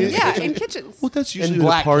kitchen. Yeah, in kitchens. Well, that's usually In the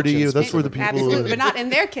black party. kitchens, That's where the people. Absolutely, but not in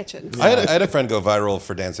their kitchens. I had a friend go viral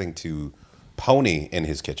for dancing to Pony in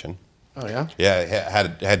his kitchen. Oh yeah. Yeah,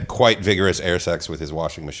 had quite vigorous air sex with his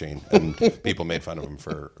washing machine, and people made fun of him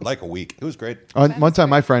for like a week. It was great. One time,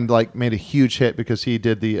 my friend like made a huge hit because he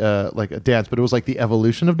did the like a dance, but it was like the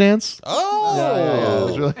evolution of dance. Oh, It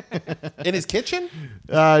was really- in his kitchen?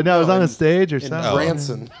 no, it was on a stage or something.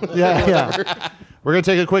 Branson. Yeah. We're going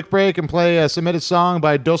to take a quick break and play a submitted song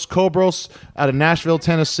by Dos Cobros out of Nashville,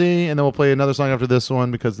 Tennessee. And then we'll play another song after this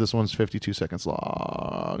one because this one's 52 seconds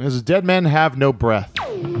long. This is Dead Men Have No Breath.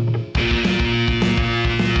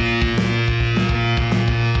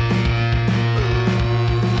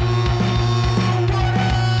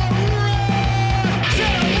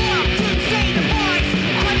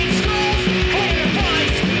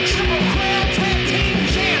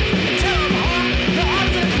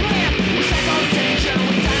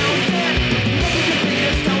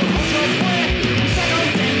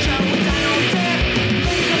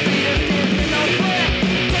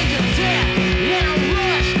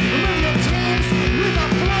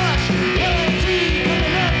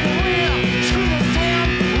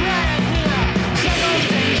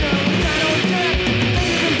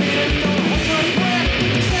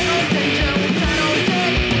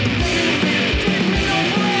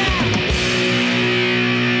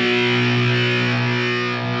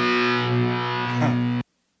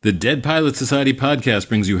 The Dead Pilot Society podcast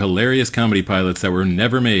brings you hilarious comedy pilots that were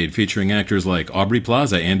never made, featuring actors like Aubrey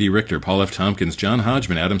Plaza, Andy Richter, Paul F. Tompkins, John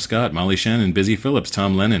Hodgman, Adam Scott, Molly Shannon, Busy Phillips,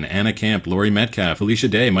 Tom Lennon, Anna Camp, Laurie Metcalf, Felicia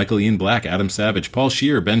Day, Michael Ian Black, Adam Savage, Paul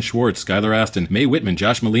Scheer, Ben Schwartz, Skylar Aston, Mae Whitman,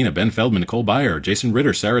 Josh Molina, Ben Feldman, Nicole Byer, Jason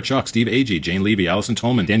Ritter, Sarah Chalk, Steve Agee, Jane Levy, Allison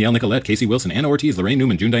Tolman, Danielle Nicolette, Casey Wilson, Anna Ortiz, Lorraine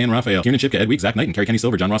Newman, June Diane Raphael, Kieran Chipka, Ed Week, Zach Knight, and Carrie Kenny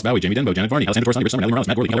Silver, John Ross Bowie, Jamie Denbo, Janet Varney, Alessandra Torres, Summer, Nelly Morales,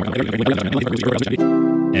 Matt Gorley,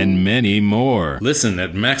 and many more. Listen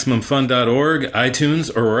at MaximumFun.org,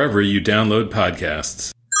 iTunes, or wherever you download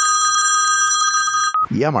podcasts.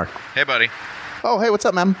 Yeah, Mark. Hey, buddy. Oh, hey, what's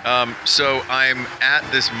up, man? So I'm at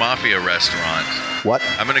this mafia restaurant. What?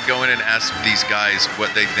 I'm going to go in and ask these guys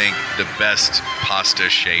what they think the best pasta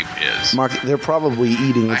shape is. Mark, they're probably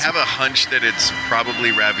eating... I have a hunch that it's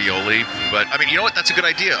probably ravioli, but, I mean, you know what? That's a good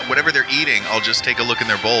idea. Whatever they're eating, I'll just take a look in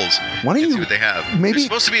their bowls Why don't and you... see what they have. Maybe... There's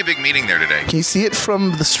supposed to be a big meeting there today. Can you see it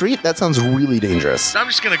from the street? That sounds really dangerous. I'm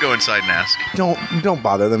just going to go inside and ask. Don't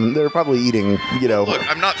bother them. They're probably eating, you know... Look,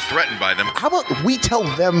 I'm not threatened by them. How about we tell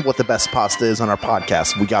them what the best pasta is on our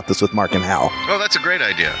podcast? We got this with Mark and Hal. Oh, that's a great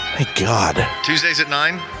idea. Thank God. Tuesdays at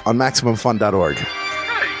 9? On MaximumFun.org. Hey,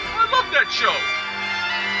 I love that show.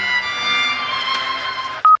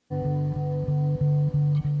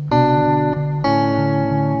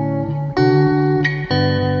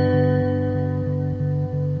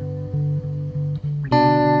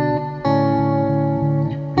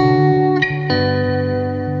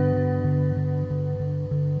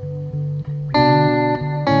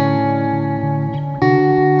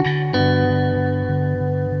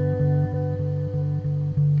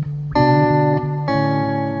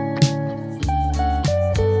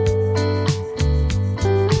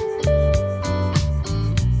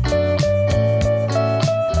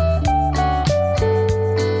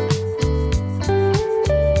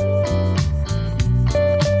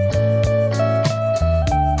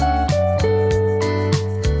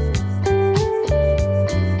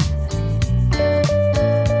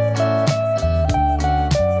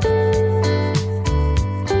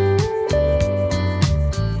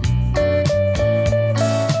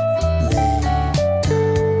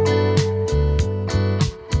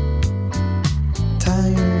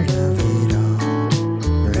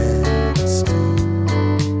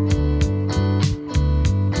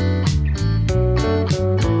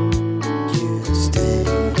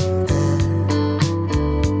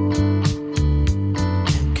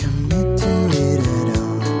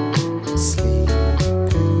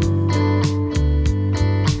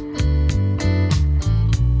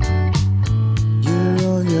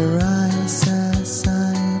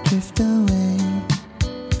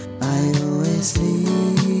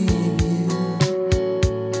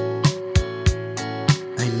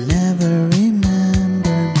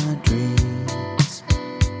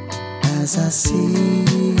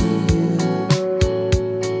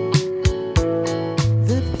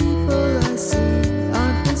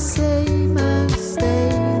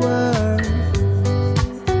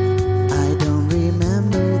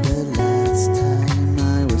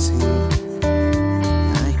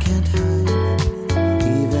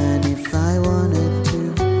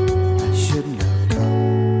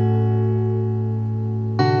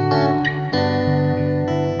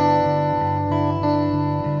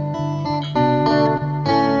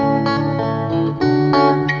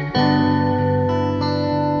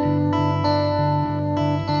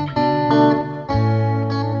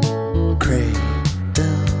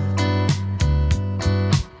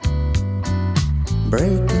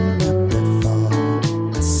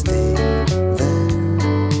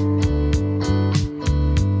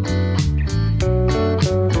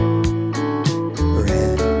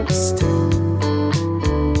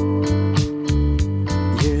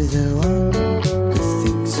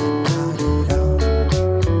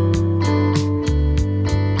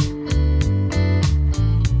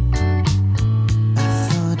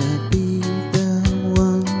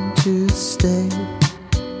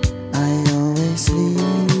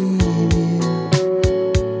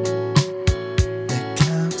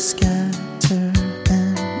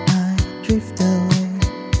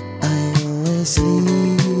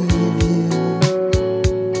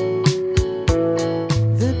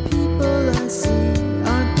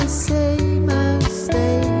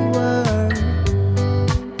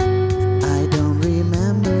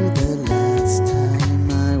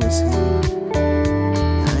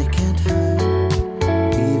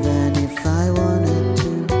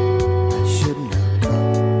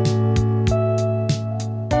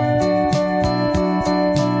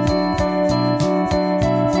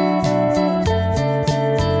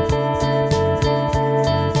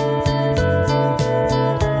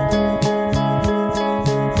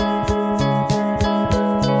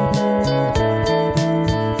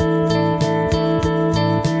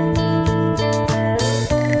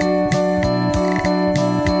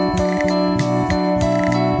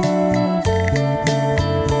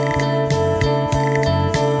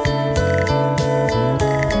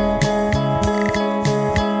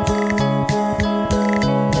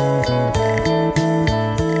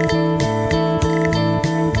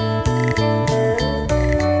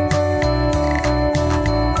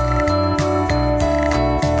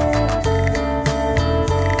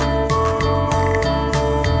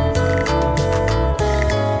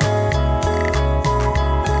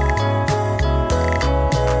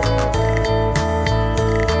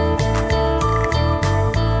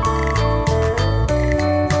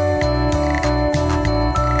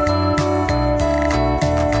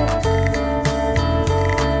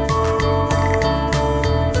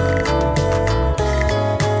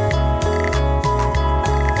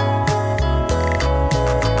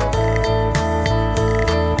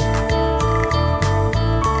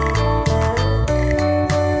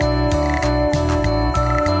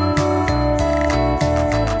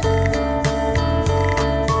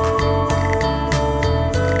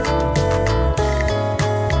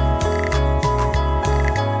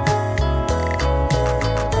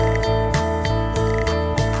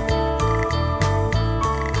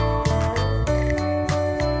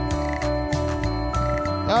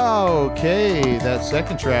 Okay, that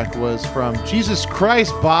second track was from Jesus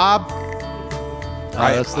Christ, Bob.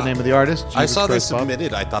 That's the name of the artist. I Jesus saw Christ, this Bob.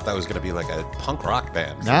 submitted. I thought that was going to be like a punk rock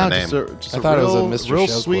band. for Nah, the name. just I a thought it was a real, Mr. real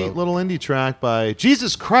Show sweet quote. little indie track by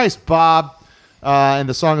Jesus Christ, Bob. And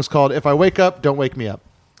the song is called "If I Wake Up, Don't Wake Me Up."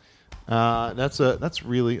 That's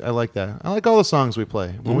really, I like that. I like all the songs we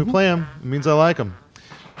play. When we play them, it means I like them.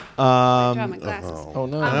 Draw my glasses. Oh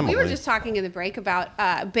no. We were just talking in the break about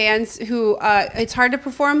bands who it's hard to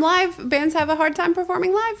perform live. Bands have a hard time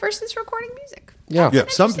performing live versus recording music. Yeah.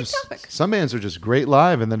 Some Interesting topic. some bands are just great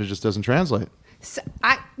live, and then it just doesn't translate. So,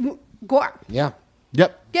 Gore. Yeah.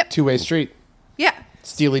 Yep. Yep. Two-Way Street. Yeah.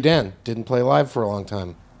 Steely Dan didn't play live for a long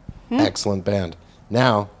time. Excellent band.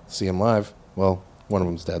 Now, see them live. Well, one of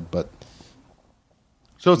them's dead, but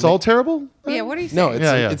So it's all terrible? Yeah. What are you saying? no,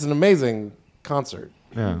 Yeah. it's an amazing concert.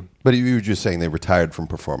 Yeah. But you were just saying they retired from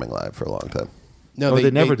performing live for a long time. No, Oh,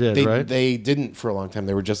 they never did, right? They didn't for a long time.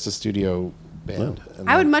 They were just a studio band. And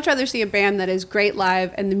I would much rather see a band that is great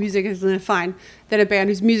live and the music is fine than a band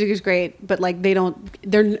whose music is great, but like they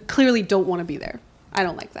clearly don't want to be there. I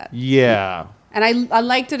don't like that. Yeah. And I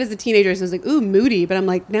liked it as a teenager. So I was like, ooh, moody. But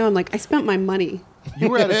now I'm like, I spent my money. You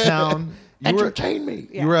were out of town. entertain me.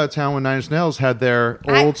 You were out of town when Nine Inch Nails had their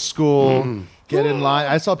old school get in line.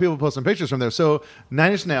 I saw people posting pictures from there. So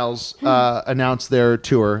Nine Inch Nails announced their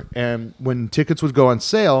tour, and when tickets would go on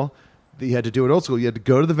sale, you had to do it old school. You had to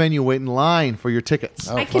go to the venue, wait in line for your tickets.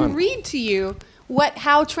 I can read to you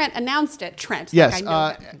how Trent announced it. Trent. Yes, like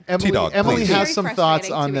I know that. Emily please. has Very some thoughts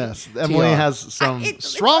frustrating on to me. this. Emily has some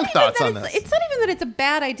strong thoughts on this. It's not even that it's a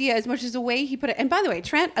bad idea as much as the way he put it. And by the way,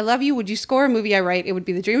 Trent, I love you. Would you score a movie I write? It would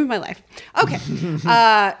be the dream of my life. Okay.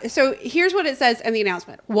 So here's what it says in the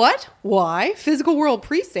announcement. What? Why? Physical world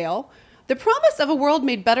pre-sale. The promise of a world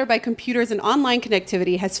made better by computers and online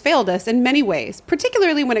connectivity has failed us in many ways,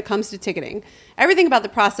 particularly when it comes to ticketing. Everything about the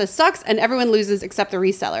process sucks and everyone loses except the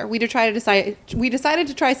reseller. We decided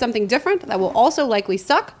to try something different that will also likely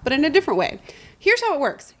suck, but in a different way. Here's how it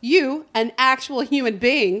works. You, an actual human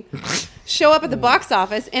being, show up at the box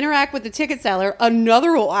office, interact with the ticket seller,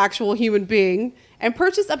 another actual human being, and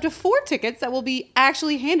purchase up to 4 tickets that will be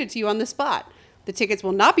actually handed to you on the spot. The tickets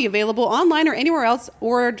will not be available online or anywhere else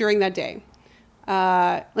or during that day.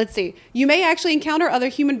 Let's see. You may actually encounter other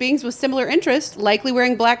human beings with similar interests, likely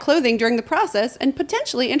wearing black clothing during the process, and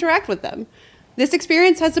potentially interact with them. This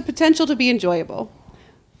experience has the potential to be enjoyable.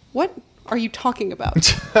 What are you talking about?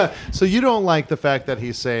 So you don't like the fact that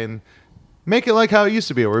he's saying, make it like how it used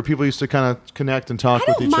to be, where people used to kind of connect and talk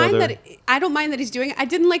with each other. I don't mind that he's doing it. I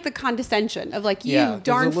didn't like the condescension of like, Yeah, you there's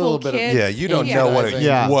darn a little fool bit of- kids. Yeah, you don't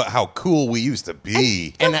Yeah. know how cool we used to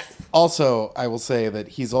be. And also, I will say that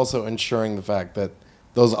he's also ensuring the fact that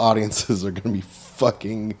those audiences are going to be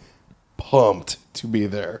fucking pumped to be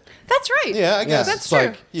there. That's right. Yeah, I guess That's it's true.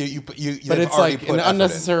 like- but But it's like an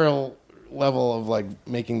unnecessary level of like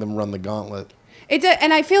making them run the gauntlet. It did,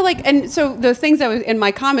 and I feel like, and so the things that was in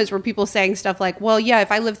my comments were people saying stuff like, well, yeah,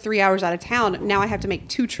 if I live 3 hours out of town, now I have to make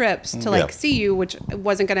 2 trips to like see you, which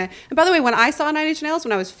wasn't going to. And by the way, when I saw Nine Inch Nails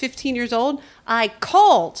when I was 15 years old, I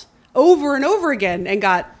called over and over again and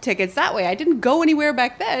got tickets that way. I didn't go anywhere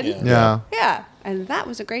back then. Yeah. And that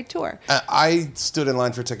was a great tour. I stood in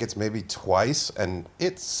line for tickets maybe twice, and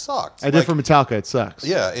it sucked. I did for Metallica. It sucks.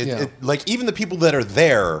 Yeah, like even the people that are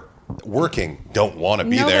there working don't want to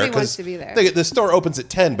be Nobody there wants because to be there. the store opens at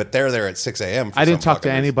 10, but they're there at 6 a.m. I didn't talk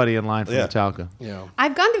to anybody in line for Yeah. Metallica. Yeah.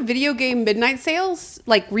 I've gone to video game midnight sales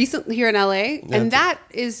like recently here in LA, and that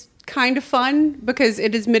is kind of fun because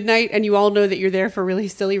it is midnight and you all know that you're there for really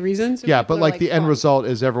silly reasons. Yeah, People but are, like the end fun. result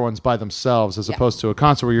is everyone's by themselves as opposed to a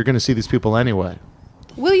concert where you're going to see these people anyway.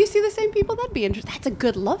 Will you see the same people? That'd be interesting. That's a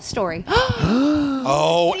good love story.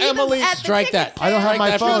 Oh, See them Emily, at the strike ticket that. I don't have sale.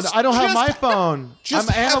 my phone. I don't have just- my phone. just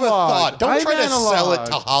I'm have analog. a thought. Don't I'm try to sell it analog.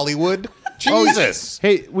 to Hollywood. Jesus.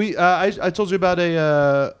 Hey, I told you about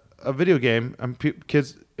a video game.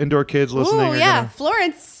 Indoor kids listening. Ooh, are yeah, gonna-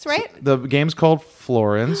 Florence, right? the game's called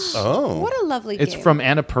Florence. Oh, What a lovely It's game. from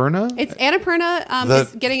Annapurna. It's Annapurna. The-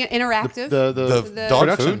 It's getting it interactive. the dog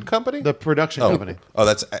production food company. The production company. Oh,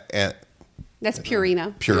 that's That's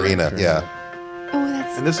Purina. Purina. Yeah. Oh,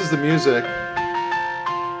 that's And this is the music.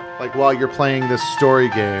 Like while you're playing this story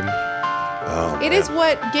game. It is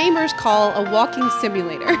what gamers call a walking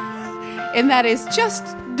simulator. And that is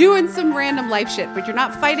just doing some random life shit, but you're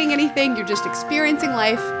not fighting anything, you're just experiencing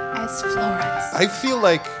life as Florence. I feel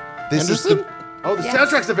like this is the. Oh, the Yes.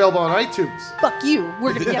 soundtrack's available on iTunes. Fuck you.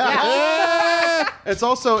 We're gonna get that. It's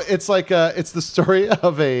the story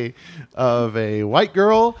of a white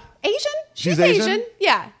girl. Asian? She's Asian?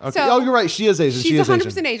 Yeah. Okay. So Oh, you're right. She is Asian. She's She is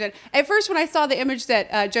 100% Asian. At first, when I saw the image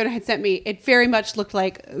that Jonah had sent me, it very much looked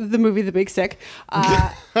like the movie The Big Sick.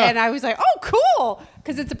 And I was like, oh, cool.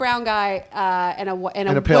 Because it's a brown guy and a pale what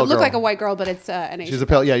looked girl. like a white girl, but it's an Asian. She's a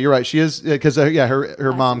pale. Yeah, you're right. She is because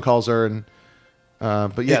her mom calls her and.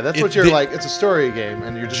 But yeah, that's what you're like. It's a story game,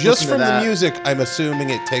 and you're just Just listening from to the that. music, I'm assuming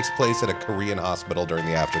it takes place at a Korean hospital during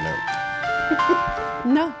the afternoon.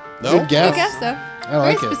 No. No? Good guess. Good guess, though. I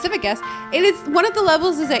like Very it. specific guess. It is one of the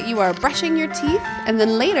levels is that you are brushing your teeth, and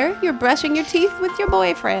then later you're brushing your teeth with your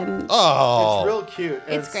boyfriend. Oh. It's real cute.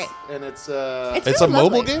 It's great. and it's It's really a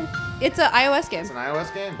mobile lovely. game? It's an iOS game, an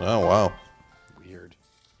iOS game. Oh, wow. Weird.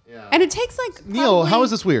 and it takes like Neil, probably- how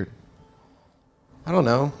is this weird? I don't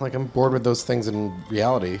know. Like, I'm bored with those things in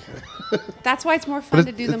reality. That's why it's more fun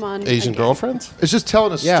to do them on Asian a game. girlfriends? It's just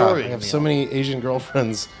telling a Yeah, story. I have so many Asian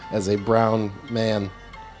girlfriends as a brown man.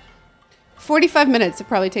 45 minutes it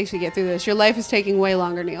probably takes you to get through this. Your life is taking way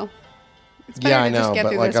longer, Neil. It's better Yeah, I to just know, get but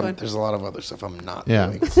through like, this one. there's a lot of other stuff I'm not Yeah.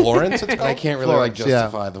 doing. Florence, it's And I called? can't really like Florence, yeah.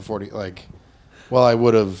 justify the 40. Like, well, I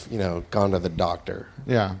would have, gone to the doctor.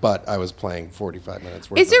 Yeah. But I was playing 45 minutes.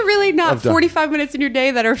 Worth Is there of- really not I've done- 45 minutes in your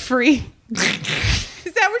day that are free?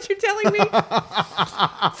 Is that what you're telling me?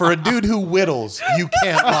 For a dude who whittles, you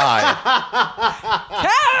can't lie.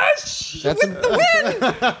 Cash That's with the win.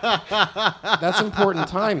 That's important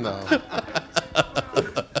time though.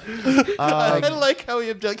 I like how he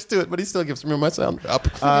objects to it, but he still gives me my sound drop.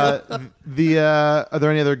 Are there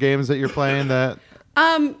any other games that you're playing that?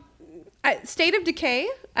 State of Decay.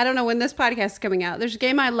 I don't know when this podcast is coming out. There's a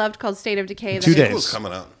game I loved called State of Decay. 2 days. Who's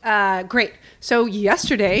coming out? Great. So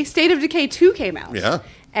yesterday, State of Decay 2 came out. Yeah.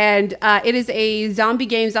 And it is a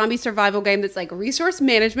zombie survival game that's like resource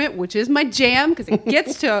management, which is my jam because it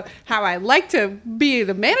gets to how I like to be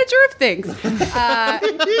the manager of things.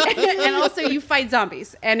 And also you fight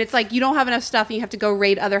zombies. And it's like you don't have enough stuff and you have to go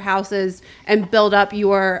raid other houses and build up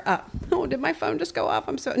your... oh, did my phone just go off?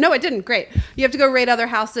 No, it didn't. Great. You have to go raid other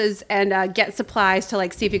houses and get supplies to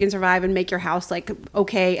like see if you can survive and make your house like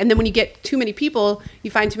okay. And then when you get too many people,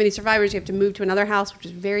 you find too many survivors, you have to move to another house, which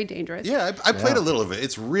is very dangerous. Yeah, I played a little of it.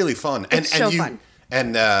 It's really fun. It's so fun.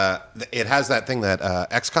 And it has that thing that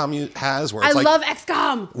XCOM has where it's I like, love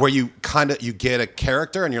XCOM. where you get a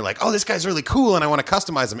character and you're like, oh, this guy's really cool and I want to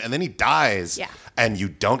customize him, and then he dies. Yeah. And you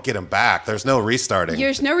don't get him back. There's no restarting.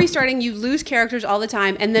 There's no restarting. You lose characters all the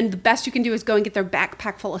time, and then the best you can do is go and get their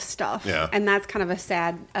backpack full of stuff. Yeah. And that's kind of a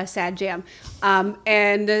sad jam.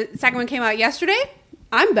 And the second one came out yesterday.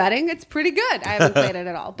 I'm betting it's pretty good. I haven't played it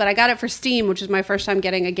at all, but I got it for Steam, which is my first time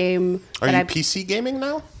getting a game. Are you PC gaming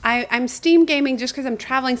now? I'm Steam gaming just because I'm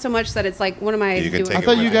traveling so much that it's like, what am I You can doing? take I it thought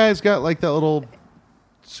with you you. guys got like that little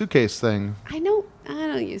suitcase thing. I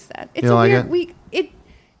don't use that. It's You a don't like weird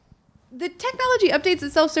the technology updates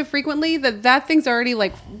itself so frequently that thing's already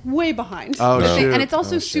like way behind. Oh, The thing- shoot. And it's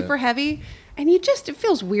also Oh, shit. super heavy. And it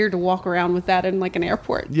feels weird to walk around with that in like an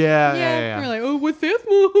airport. Yeah. You're like, oh, what's this?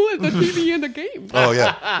 It's a TV in the game. Oh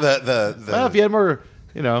yeah. The Well, if you had more,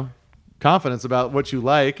 confidence about what you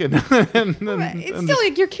like, and It's still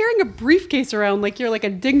like you're carrying a briefcase around like you're like a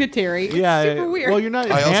dignitary. It's super weird. Well, you're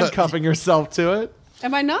not I also- handcuffing yourself to it.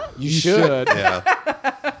 Am I not? You should. yeah.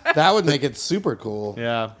 That would make it super cool.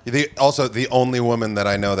 Yeah. The only woman that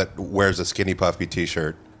I know that wears a Skinny Puffy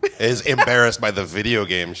T-shirt is embarrassed by the video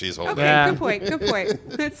game she's holding. Okay, Yeah. good point. Good point.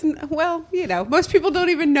 It's most people don't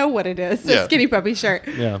even know what it is. A Yeah. skinny puppy shirt.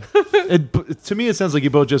 Yeah. To me, it sounds like you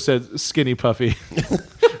both just said skinny puffy,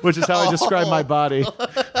 which is how I describe my body.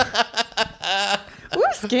 Ooh,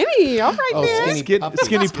 skinny. All right, Oh, man. skinny puffy.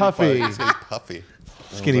 Skinny puffy. Skinny Puffy.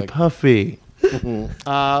 Skinny puffy. We're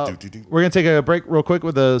going to take a break real quick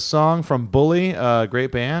with a song from Bully, a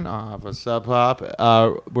great band of a Sub Pop.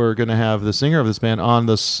 We're going to have the singer of this band on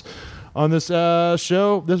this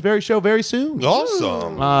show, this very show, very soon.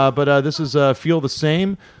 Awesome. But this is Feel the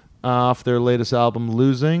Same off their latest album,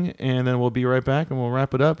 Losing. And then we'll be right back and we'll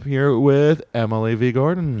wrap it up here with Emily V.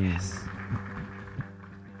 Gordon. Yes.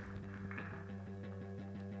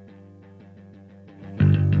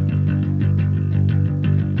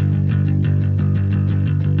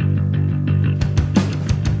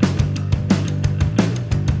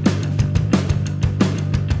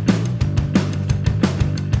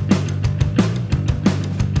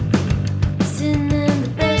 Sitting in the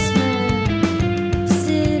basement,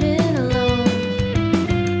 sitting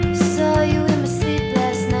alone. Saw you in my sleep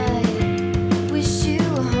last night. Wish you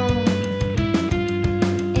were home.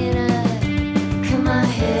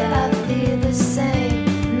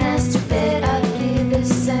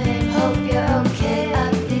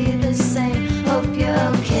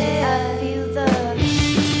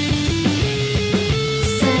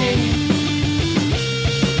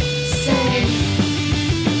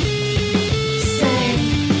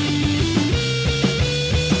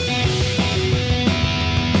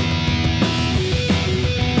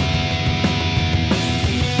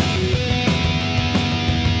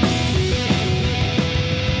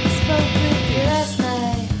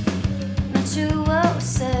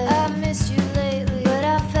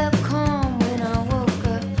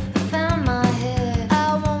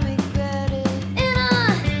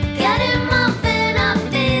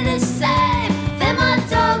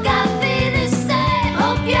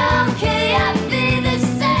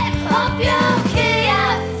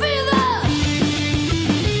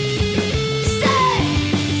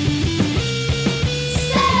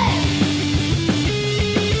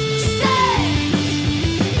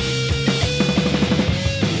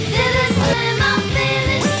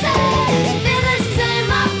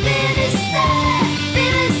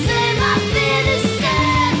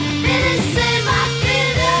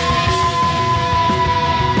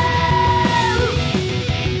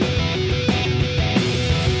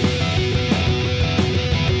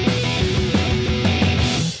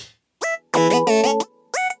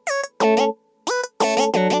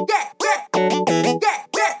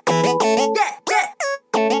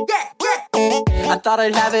 thought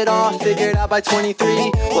I'd have it all figured out by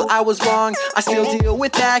 23. Well, I was wrong. I still deal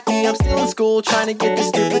with acne. I'm still in school trying to get this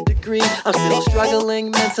stupid degree. I'm still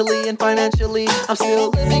struggling mentally and financially. I'm still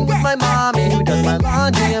living with my mommy who does my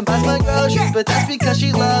laundry and buys my groceries, but that's because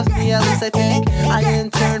she loves me. At least I think. I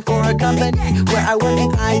interned for a company where I work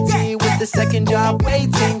in IT with the second job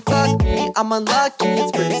waiting. Fuck me, I'm unlucky.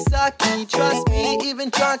 It's pretty sucky. Trust me, even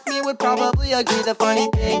drunk me would probably agree. The funny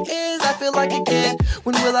thing is, I feel like a kid.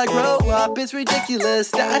 When will I grow up? It's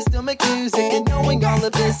ridiculous that I still make music and knowing all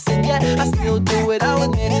of this, and yet I still do it. I'll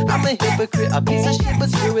admit I'm a hypocrite, a piece of shit, but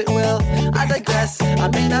screw it. Well, I digress. I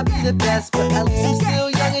may not be the best, but at least I'm still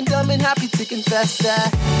young and dumb and happy to confess that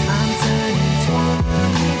I'm turning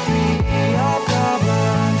 23. All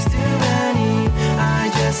problems too many. I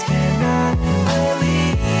just cannot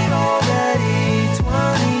believe already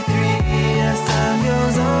 23. As time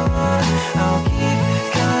goes on, I'll keep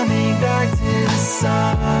coming back to the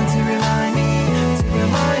song to remind me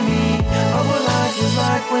of what life was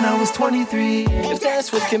like when I was 23. If Taylor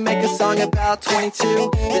Swift can make a song about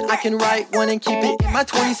 22, then I can write one and keep it in my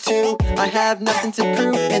 20s too. I have nothing to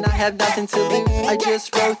prove and I have nothing to lose. I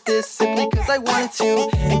just wrote this simply cause I wanted to,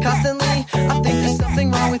 and constantly I think there's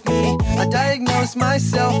something wrong with me. I diagnose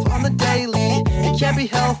myself on the daily. It can't be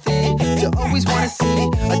healthy to always want to see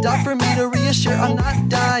a doc for me to reassure I'm not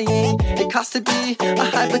dying. It costs to be a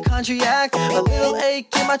hypochondriac, a little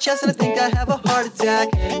ache in my chest and I think I have a heart attack.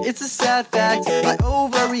 It's a sad fact, I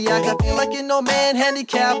overreact. I feel like an old man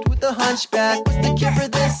handicapped with a hunchback. What's the cure for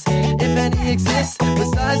this, if any exists,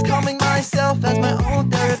 besides calming myself as my own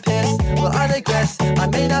therapist? Well, I digress, I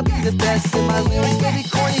may not be the best, and my lyrics may be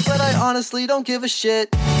corny, but I honestly don't give a shit.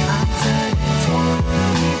 I'm turning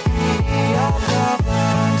 23, all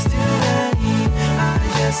problems too many. I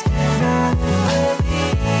just cannot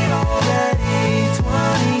believe already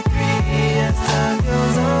 23. As time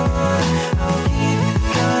goes on, I'll keep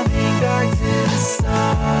coming back to the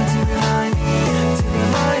song to remind me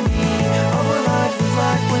of what life was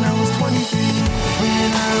like when I was 23.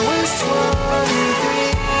 When I was 23,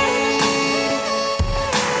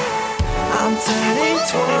 I'm turning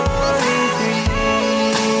 23.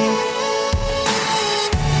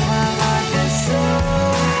 My life is so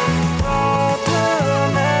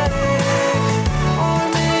problematic, or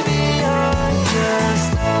maybe I'm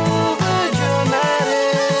just over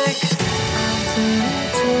dramatic. I'm turning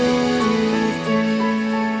 23.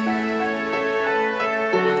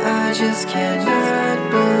 I just cannot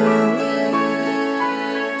believe.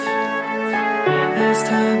 As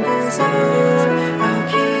time goes on, I'll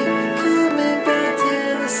keep coming back to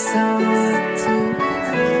the song to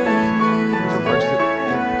remind me.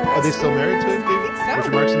 Are they still married to David?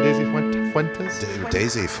 Richard Marx and Daisy Fuentes?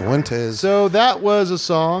 Daisy Fuentes. So that was a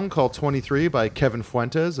song called 23 by Kevin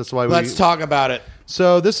Fuentes. That's why Let's talk about it.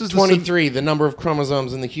 So this is 23, the number of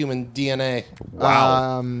chromosomes in the human DNA.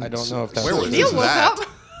 Wow. I don't know if that's Where was Neil woke that? up.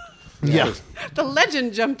 Yeah. The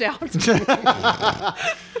legend jumped out.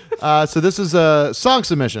 So this is a song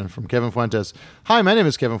submission from Kevin Fuentes. Hi, my name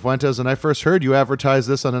is Kevin Fuentes, and I first heard you advertise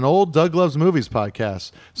this on an old Doug Loves Movies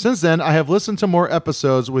podcast. Since then, I have listened to more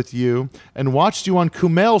episodes with you and watched you on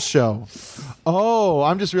Kumail's show. Oh,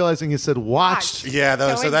 I'm just realizing you said watched. Yeah,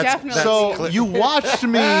 So it definitely- So you watched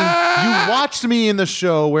me. You watched me in the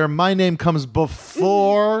show where my name comes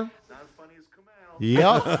before.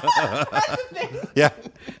 Yep. Yeah.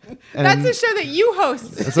 That's a show that you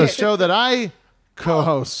host. It's a show that I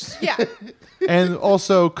co-host Yeah, and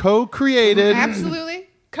also co-created. absolutely.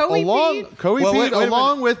 Along, co-EP Well, wait a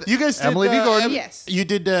along minute. with You guys did, Emily V. Gordon. Yes. You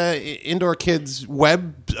did Indoor Kids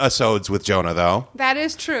web-episodes with Jonah, though. That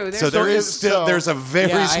is true. So there is still there's a very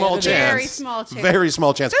Yeah, I small had to- chance. Very small chance. Very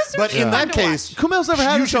small chance. Those are But in fun that to case, Kumail's never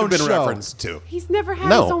had you his should own have been show. referenced to. He's never had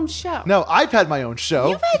No. his own show. No, I've had my own show.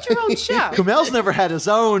 You've had your own show. Kumail's never had his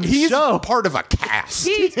own He's show. part of a cast.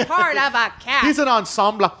 He's part of a cast. He's an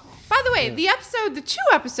ensemble. By the way, the two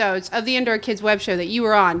episodes of the Indoor Kids web show that you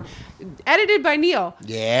were on, edited by Neil.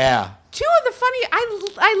 Yeah. Two of the funny,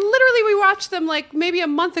 I literally rewatched them like maybe a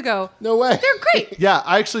month ago. No way. They're great. Yeah,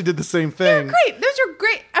 I actually did the same They're thing. great. Those are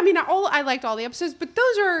great. I mean, I liked all the episodes, but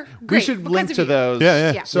those are great. We should because link of to you. those.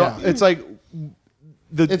 Yeah. So it's like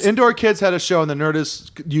the Indoor Kids had a show on the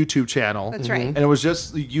Nerdist YouTube channel. That's right. And it was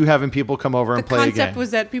just you having people come over The and play a game. concept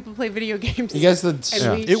was that people play video games. You guys, and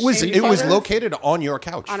we- It was and it we was photos located on your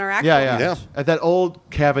couch. on our actual yeah. Yeah. At that old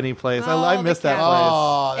Cavity place. Oh, I missed the that Cavity. place.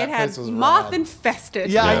 Oh, that It had place was moth rad.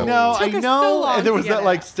 infested. Yeah, I know, Took I us know. so long And there was to get that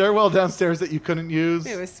like out. stairwell downstairs that you couldn't use.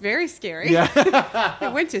 It was very scary. Yeah. I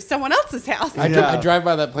went to someone else's house. I Yeah. drive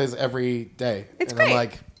by that place every day. It's and great. I'm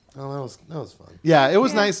like, Oh, that was fun. Yeah, it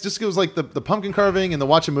was nice. Just it was like the pumpkin carving and the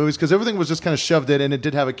watching movies because everything was just kind of shoved in, and it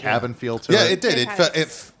did have a cabin feel to it. Yeah, it did.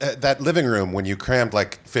 That living room when you crammed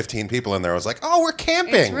like 15 people in there, I was like, oh, we're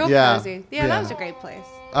camping. It's real Yeah. cozy. Yeah, that was a great place.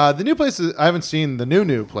 The new place I haven't seen the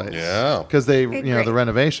new place. Yeah, because they It's the great.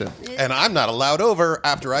 renovation. And I'm not allowed over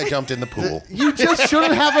after I jumped in the pool. You just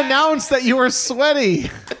shouldn't have announced that you were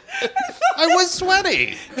sweaty I was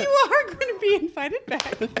sweaty. You are going to be invited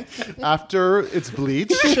back. after it's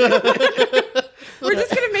bleached. We're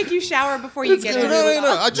just going to make you shower before you get in.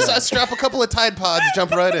 No. I strap a couple of Tide Pods,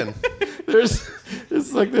 jump right in.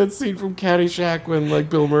 It's like that scene from Caddyshack when like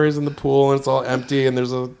Bill Murray's in the pool and it's all empty and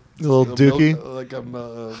there's a little dookie, like a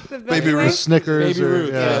Baby Ruth. Snickers, Baby or,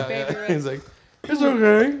 Ruth. yeah. Baby Ruth. He's like, it's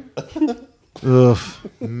okay. Ugh,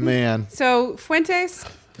 man. So, Fuentes,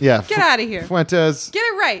 Yeah, get out of here. Fuentes, Get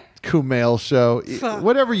it right. Kumail show,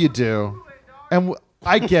 whatever you do, and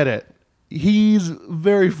I get it. He's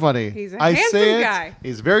very funny. He's a I handsome say it, guy.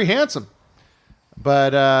 He's very handsome,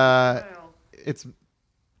 but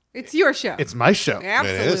it's your show. It's my show.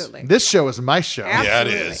 Absolutely. This show is my show.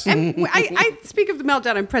 Absolutely. And I speak of the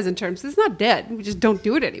meltdown in present terms. It's not dead. We just don't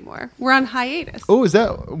do it anymore. We're on hiatus. Oh, is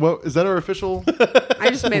that our official? I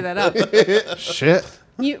just made that up. Shit.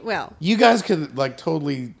 You guys could like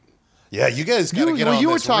totally. Yeah, you guys got to get on you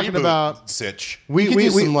were this talking reboot about sitch. We could do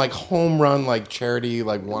some like home run like charity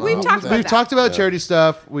like one. We've talked about We've talked about charity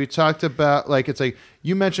stuff. We talked about like it's like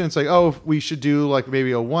you mentioned it's like we should do like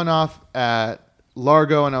maybe a one-off at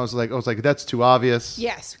Largo, and I was like that's too obvious.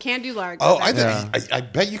 Yes, can't do Largo. Oh, I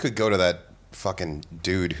bet you could go to that fucking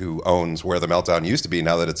dude who owns where the Meltdown used to be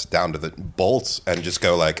now that it's down to the bolts and just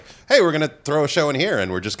go like, hey, we're going to throw a show in here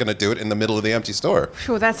and we're just going to do it in the middle of the empty store.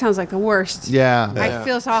 Phew, that sounds like the worst. Yeah. It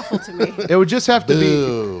feels awful to me. It would just have to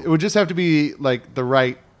be. It would just have to be like the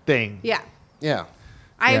right thing. Yeah. Yeah.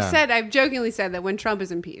 I've jokingly said that when Trump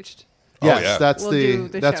is impeached. Yes, that's We'll do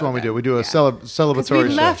the that's show when we then. do. We do a Because celebratory we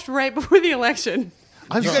show. left right before the election.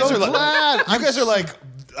 I'm You so guys are like, glad. you guys are like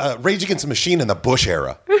Rage Against the Machine in the Bush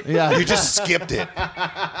era. Yeah. You just skipped it.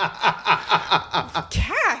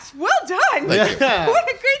 Cash, well done. Yeah. What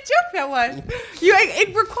a great joke that was.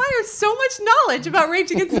 It requires so much knowledge about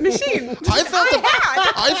Rage Against the Machine. I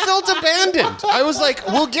felt abandoned. I was like,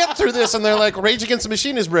 we'll get through this. And they're like, Rage Against the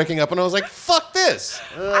Machine is breaking up. And I was like, fuck this.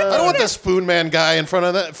 I don't want the Spoon Man guy in front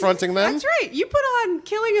of fronting them. That's right. You put on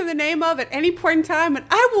Killing in the Name of at any point in time, and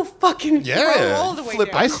I will fucking throw all the way down.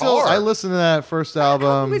 I listened to that first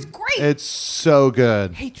album. It's great. It's so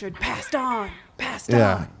good. Hatred passed on.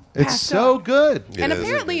 Yeah. It's so good. And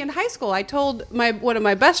apparently in high school, I told one of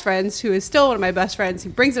my best friends, who is still one of my best friends, who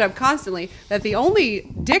brings it up constantly, that the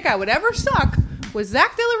only dick I would ever suck was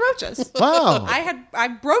Zach De La Rocha's. Wow.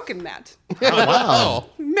 I've broken that. Oh, wow.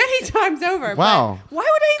 Many times over. Wow. But why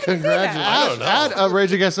would I even say that? I don't know. At a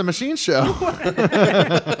Rage Against the Machine show.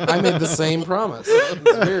 I made the same promise. It's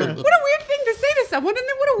weird. What a weird thing to say to someone, and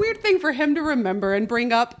then what a weird thing for him to remember and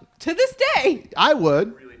bring up to this day. I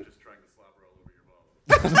would.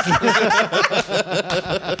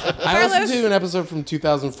 I listened to an episode from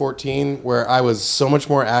 2014 where I was so much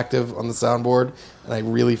more active on the soundboard, and I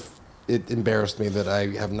really it embarrassed me that I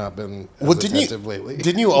have not been as attentive lately.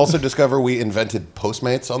 Didn't you also discover we invented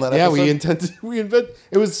Postmates on that Yeah, episode?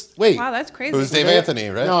 It was Wow, that's crazy. It was Dave Anthony,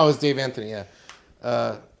 right? No, it was Dave Anthony.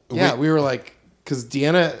 Yeah, we were like, because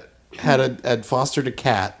Deanna had fostered a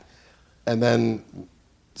cat, and then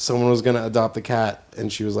someone was going to adopt the cat,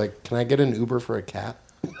 and she was like, "Can I get an Uber for a cat?"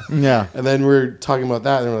 Yeah. And then we're talking about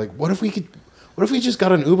that, and we're like, what if we just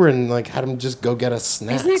got an Uber and like had him just go get us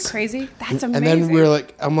snacks? Isn't that crazy? That's amazing. And then we're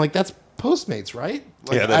like, I'm like, that's Postmates, right?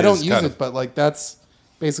 Like, Yeah, that I don't is use kind it, of- but like that's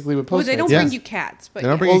basically what Postmates. Well, they don't bring you cats, but They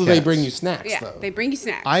don't bring you they cats. bring you snacks. yeah, though. they bring you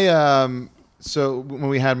snacks. So when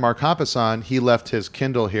we had Mark Hoppus on, he left his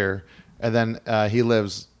Kindle here, and then he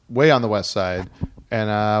lives way on the west side,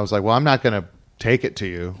 and I was like, well, I'm not going to take it to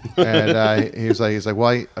you. And he's like,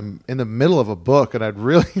 well, I'm in the middle of a book, and I'd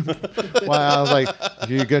really. Well, I was like,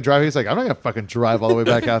 you gonna drive? He's like, I'm not gonna fucking drive all the way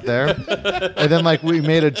back out there. And then like I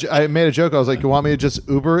made a joke. I was like, you want me to just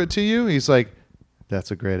Uber it to you? He's like, that's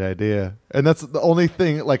a great idea. And that's the only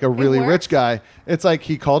thing, like a really rich guy. It's like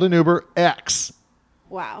he called an Uber X.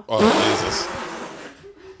 Wow. Oh, Jesus.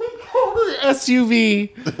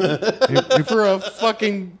 SUV for a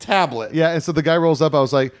fucking tablet. Yeah, and so the guy rolls up. I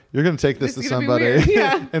was like, "You're going to take this to This is gonna be somebody, weird,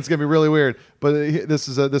 yeah. and it's going to be really weird." But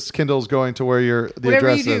this Kindle's going to where the Whatever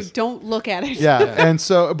address you do, is. don't look at it. Yeah, and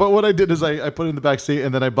so, but what I did is I put it in the back seat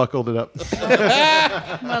and then I buckled it up.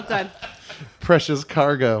 Well done. Precious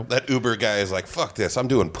cargo. That Uber guy is like, fuck this, I'm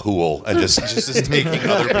doing pool, and just is taking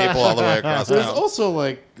other people all the way across There's town. also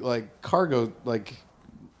like cargo, like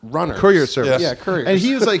runners. Courier service. Yeah, couriers. And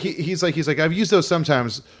he was like, he's like, I've used those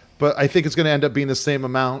sometimes, but I think it's going to end up being the same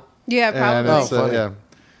amount. Yeah, And probably. it's, funny. yeah.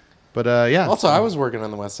 But yeah. Also, I was working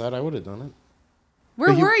on the west side. I would have done it.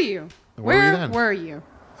 Where were you? Where were you then? were you?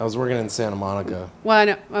 I was working in Santa Monica. Well,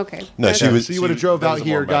 no. Okay. No, she was. So you would have drove that out was a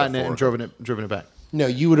here, more gotten it, and metaphorical. driven it back. No,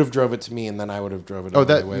 you would have drove it to me, and then I would have drove it. Oh, on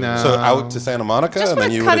that- my way. no. So out to Santa Monica, Just and want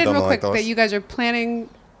then you to would cut have in done real like quick those. that you guys are planning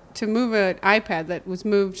to move an iPad that was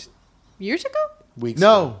moved years ago? Weeks.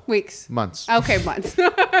 No. Weeks. Months. Okay, months.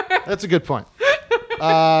 That's a good point.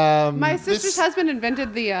 My sister's husband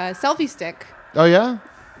invented the selfie stick Oh, yeah?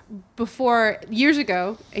 years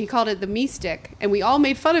ago. He called it the Me Stick, and we all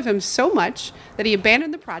made fun of him so much that he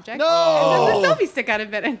abandoned the project. No! And then the selfie stick got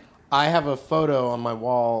invented. I have a photo on my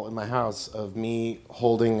wall in my house of me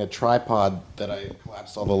holding a tripod that I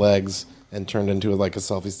collapsed all the legs and turned into like a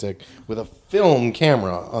selfie stick with a film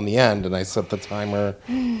camera on the end, and I set the timer,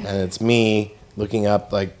 and it's me looking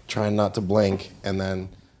up, like trying not to blink, and then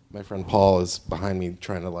my friend Paul is behind me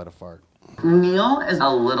trying to light a fart. Neil is a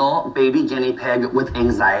little baby guinea pig with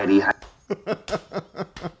anxiety.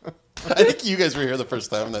 I think you guys were here the first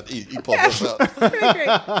time that he pulled this out. Pretty great.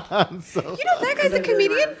 You know that guy's a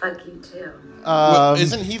comedian? Fuck you too.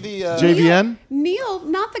 Isn't he the JVN? Neil,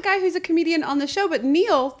 not the guy who's a comedian on the show, but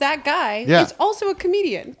Neil, that guy, Yeah. is also a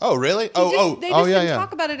comedian. Oh, really? They just yeah, didn't yeah.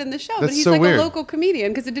 talk about it in the show, but That's he's so like weird. a local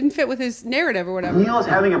comedian because it didn't fit with his narrative or whatever. Neil is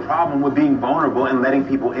having a problem with being vulnerable and letting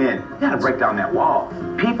people in. You gotta break down that wall.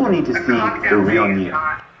 People need to see the real Neil.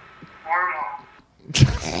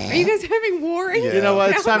 Are you guys having war? You know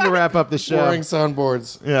what? It's time to wrap up the show. Boring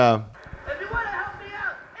soundboards. Yeah.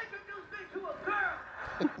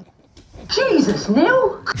 Jesus,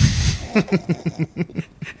 Neil.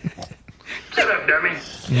 Shut up, dummy.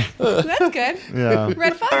 That's good. Yeah.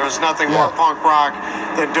 Red Fox? There's nothing more punk rock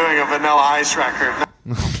than doing a Vanilla Ice record.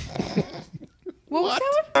 What was that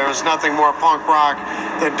one? There's nothing more punk rock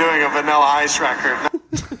than doing a Vanilla Ice record.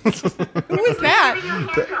 Who was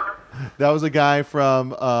that? That was a guy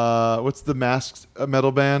from, what's the masked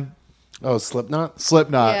metal band? Oh, Slipknot?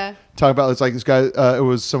 Slipknot. Yeah. Talking about, it's like this guy, it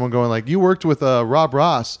was someone going like, you worked with Rob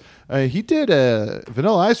Ross. He did a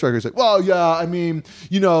Vanilla Ice record. He's like, well, yeah, I mean,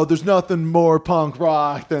 you know, there's nothing more punk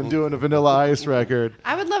rock than doing a Vanilla Ice record.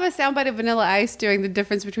 I would love a soundbite of Vanilla Ice doing the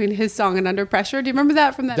difference between his song and Under Pressure. Do you remember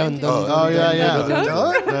that from that? Dun, MTV? dun, Oh, yeah, yeah. dun, dun,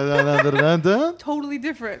 dun. Dun, dun, dun, dun, dun. Totally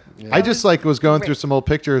different. I just like was going great. through some old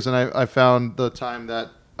pictures, and I found the time that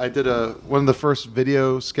I did one of the first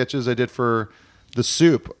video sketches I did for The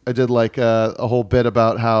Soup. I did like a whole bit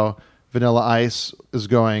about how Vanilla Ice is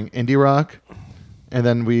going indie rock, and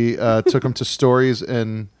then we took them to stories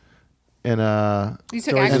in You took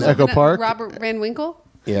Stories in actual Echo Park. Robert Van Winkle?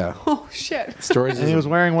 Yeah. Oh, shit. Stories. And he was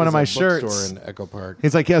wearing one of my is a bookstore shirts. in Echo Park.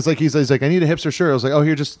 He's like, yeah, it's like he's like, I need a hipster shirt. I was like, oh,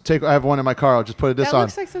 here, just take. I have one in my car. I'll just put this That on.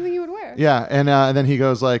 looks like something you would wear. Yeah, and then he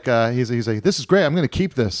goes like, he's like, this is great. I'm going to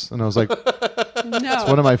keep this. And I was like, No. it's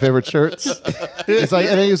one of my favorite shirts. He's like,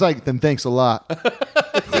 and then he was like, then thanks a lot.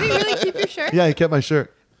 Did he really keep your shirt? Yeah, he kept my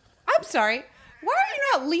shirt. I'm sorry. Why are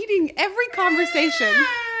you not leading every conversation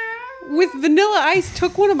with Vanilla Ice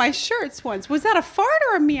took one of my shirts once? Was that a fart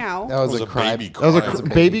or a meow? That was a cry. baby That was a crying.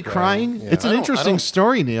 baby crying. Yeah. It's an I don't- interesting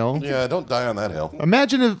story, Neil. Yeah, don't die on that hill.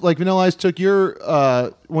 Imagine if like Vanilla Ice took your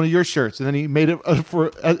one of your shirts and then he made it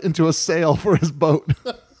into a sail for his boat.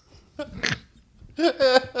 Did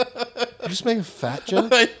you just make a fat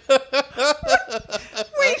joke? Wait,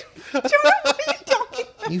 Jonah, what are you talking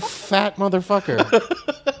about? You fat motherfucker.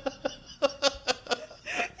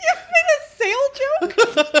 You made a sail joke?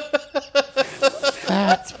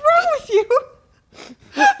 Fat What's wrong with you?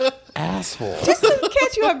 asshole. Just to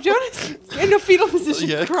catch you up, Jonah's in a fetal position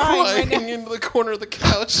Yeah, crying right crying now. into the corner of the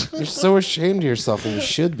couch. You're so ashamed of yourself, and you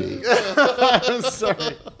should be. I'm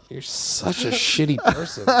sorry. You're such a shitty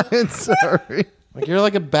person. I'm sorry. Like you're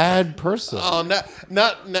like a bad person. Oh,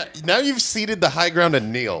 now you've ceded the high ground to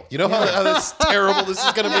Neil. You know how that's terrible this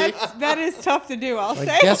is going to be? That is tough to do, I'll Like,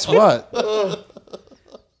 say. guess what?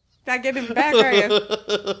 Not getting him back, are you?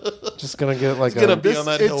 Just gonna get like gonna a. be on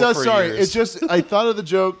that It hill does. for Sorry, years. it's just I thought of the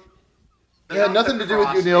joke. It had nothing to do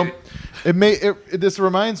with you, Neil. This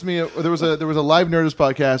reminds me of, there was a Live Nerdist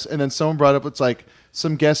podcast, and then someone brought up, it's like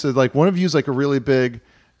some guest said like one of you's like a really big,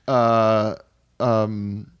 Dave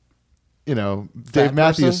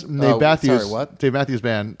Matthews, person? Dave Oh, Matthews, sorry, what? Dave Matthews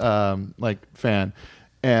Band, like fan,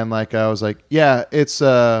 and like I was like, yeah, it's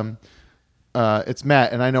Matt,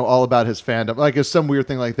 and I know all about his fandom. Like it's some weird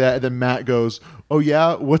thing like that. And then Matt goes, "Oh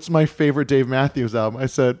yeah, what's my favorite Dave Matthews album?" I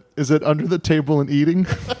said, "Is it Under the Table and Eating?"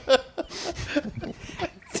 See?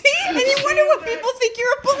 And you wonder what people think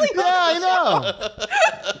you're a bully. Yeah, I know.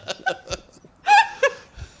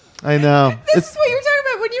 I know. This is what you were talking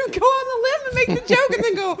about when you the joke and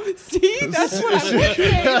then go, see, that's what I would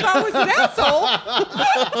say if I was an asshole.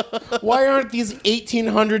 Why aren't these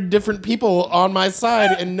 1,800 different people on my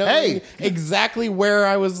side and knowing exactly where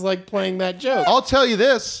I was like playing that joke? I'll tell you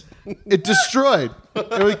this. It destroyed.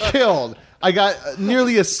 It was killed. I got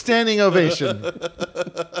nearly a standing ovation.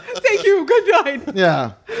 Thank you. Good night.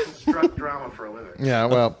 Yeah. Struck drama for a living. Yeah,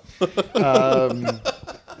 well. Good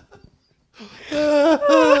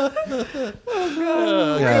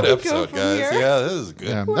episode, guys. Yeah, this is good.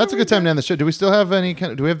 Yeah, that's a good time to end the show. Do we still have any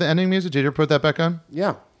do we have the ending music? Did you put that back on?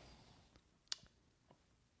 Yeah.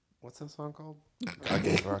 What's that song called? I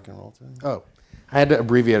gave rock and roll to you. Oh, I had to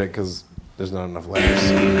abbreviate it because there's not enough letters.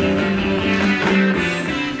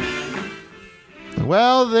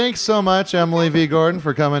 Well, thanks so much, Emily V. Gordon,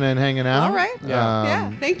 for coming and hanging out. All right.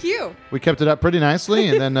 Yeah, thank you. We kept it up pretty nicely,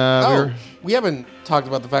 and then we haven't talked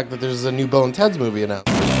about the fact that there's a new Bill and Ted's movie announced.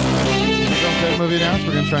 Movie announced.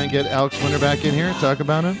 We're going to try and get Alex Winter back in here and talk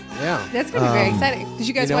about it. Yeah. That's going to be very exciting. Did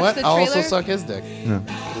you guys watch the trailer? I'll also suck his dick. No.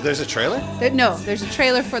 There's a trailer? No, there's a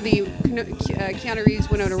trailer for the Keanu Reeves,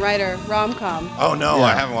 Winona Ryder rom-com. Oh, no, Yeah.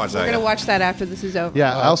 I haven't watched that We're yet. going to watch that after this is over.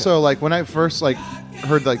 Yeah, I also, like, when I first, like,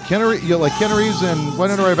 heard, like, Keanu Reeves and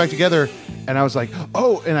Winona Ryder back together, and I was like,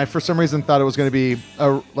 oh, and I, for some reason, thought it was going to be,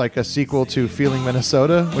 a sequel to Feeling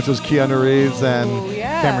Minnesota, which was Keanu Reeves and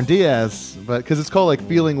Cameron Diaz, but, because it's called, like,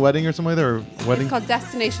 Feeling Wedding or something like that, or Wedding? It's called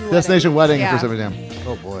Destination Wedding. Destination Wedding Yeah. for some reason.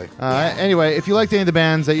 Oh, boy. Anyway, if you liked any of the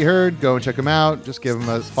bands that you heard, go and check them out. Just give them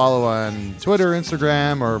a follow on Twitter,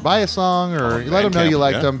 Instagram, or buy a song, or let them know you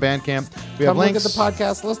liked them. Bandcamp. We have Come look links. at the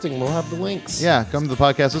podcast listing. We'll have the links. Yeah, come to the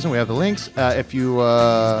podcast listen. We have the links. If you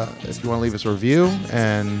want to leave us a review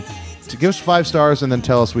and to give us 5 stars and then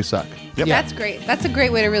tell us we suck. Yep. That's great. That's a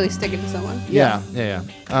great way to really stick it to someone. Yeah.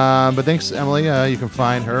 But thanks, Emily. You can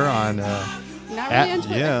find her on. Not really on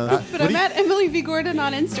Twitter, but I'm at Emily V. Gordon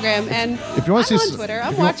on Instagram, and If you want to I'm see on Twitter.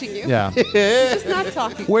 I'm watching you. Yeah. Just not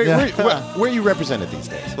talking. Where are you represented these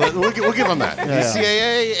days? We'll give them that. Yeah.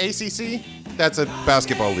 CAA, ACC, that's a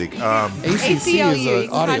basketball league. ACLU. You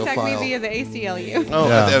can audio contact file. me via the ACLU. Oh,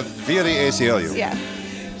 Yeah. via the ACLU. Yeah.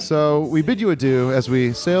 So we bid you adieu as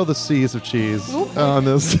we sail the seas of cheese on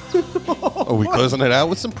this. Are we closing it out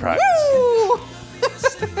with some practice? Woo!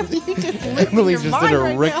 You just Emily just did a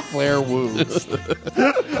right Ric now. Flair woo. That's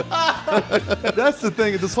the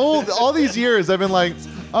thing. All these years, I've been like,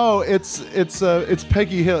 oh, it's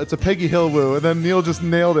Peggy Hill. It's a Peggy Hill woo, and then Neil just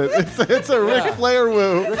nailed it. It's a Ric Flair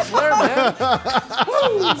woo. Ric Flair, man.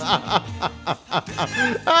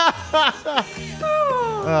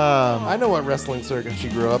 I know what wrestling circuit she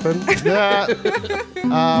grew up in. Yeah.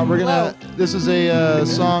 We're gonna. This is a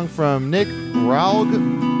song from Nick Raug.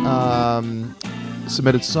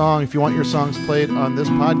 Submitted song. If you want your songs played on this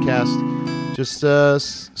podcast, just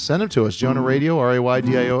send them to us. Jonah Radio,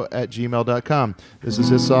 RAYDIO @gmail.com. This is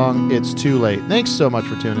his song, It's Too Late. Thanks so much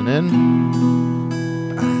for tuning in.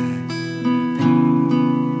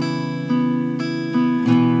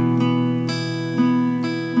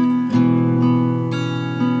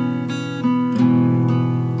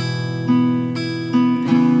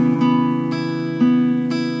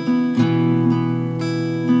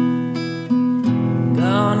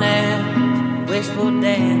 Gone and wishful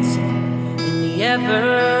dancing in the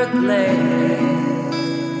Everglades.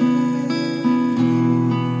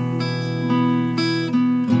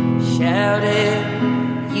 Shouted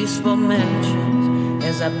useful mentions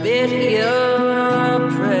as I bid your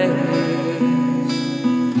praise.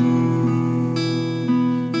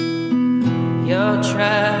 Your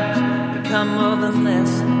tribes become more than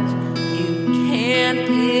lessons you can't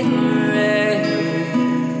erase.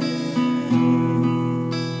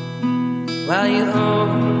 While you hold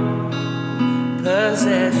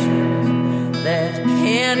possessions that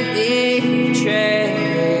can't be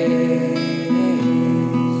traced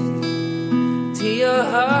to your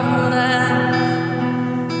heartland,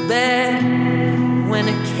 that when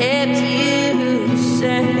it can't you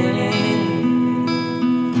sing,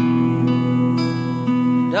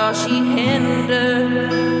 and all she hindered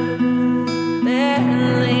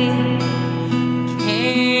barely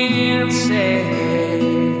can't say.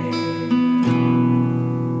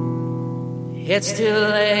 It's too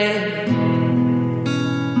late.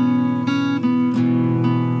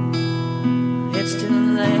 It's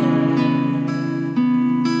too late.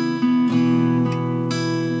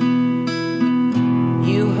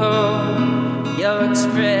 You hold your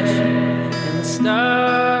expression in the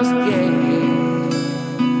stars' gaze.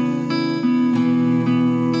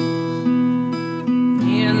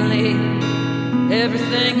 Nearly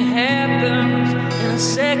everything happens in a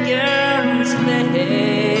second's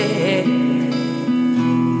place.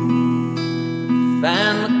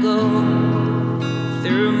 Find the gold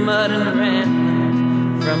mud and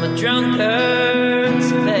rain from a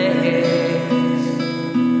drunkard's face.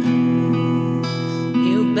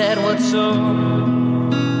 You bet what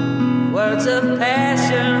sore words of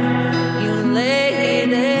passion you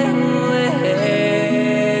laid away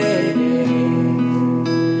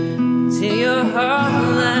to your heart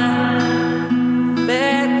line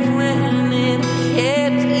back when it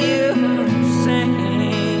kept you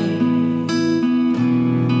sane.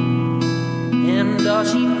 And all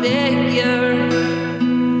she figured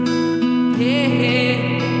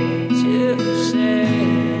to say,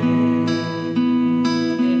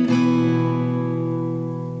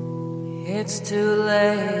 it's too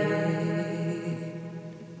late.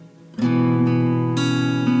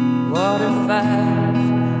 Water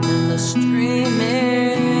fires in the streaming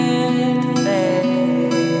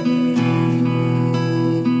face.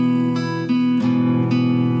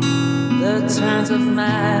 The turns of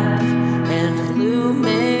miles and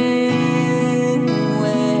looming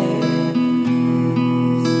waves.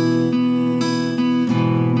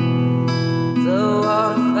 The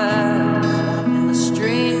water fires in the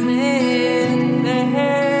streaming face.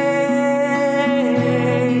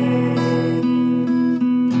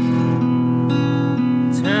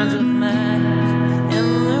 Turns of miles and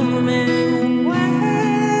looming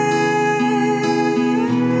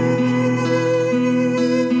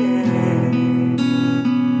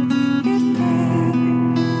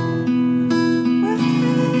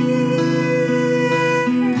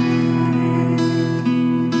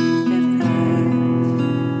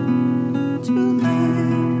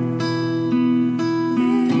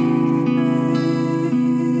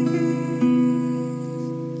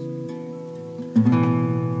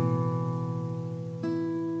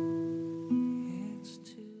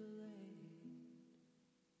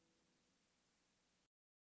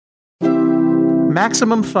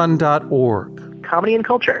MaximumFun.org. Comedy and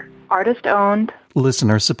culture. Artist owned.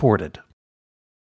 Listener supported.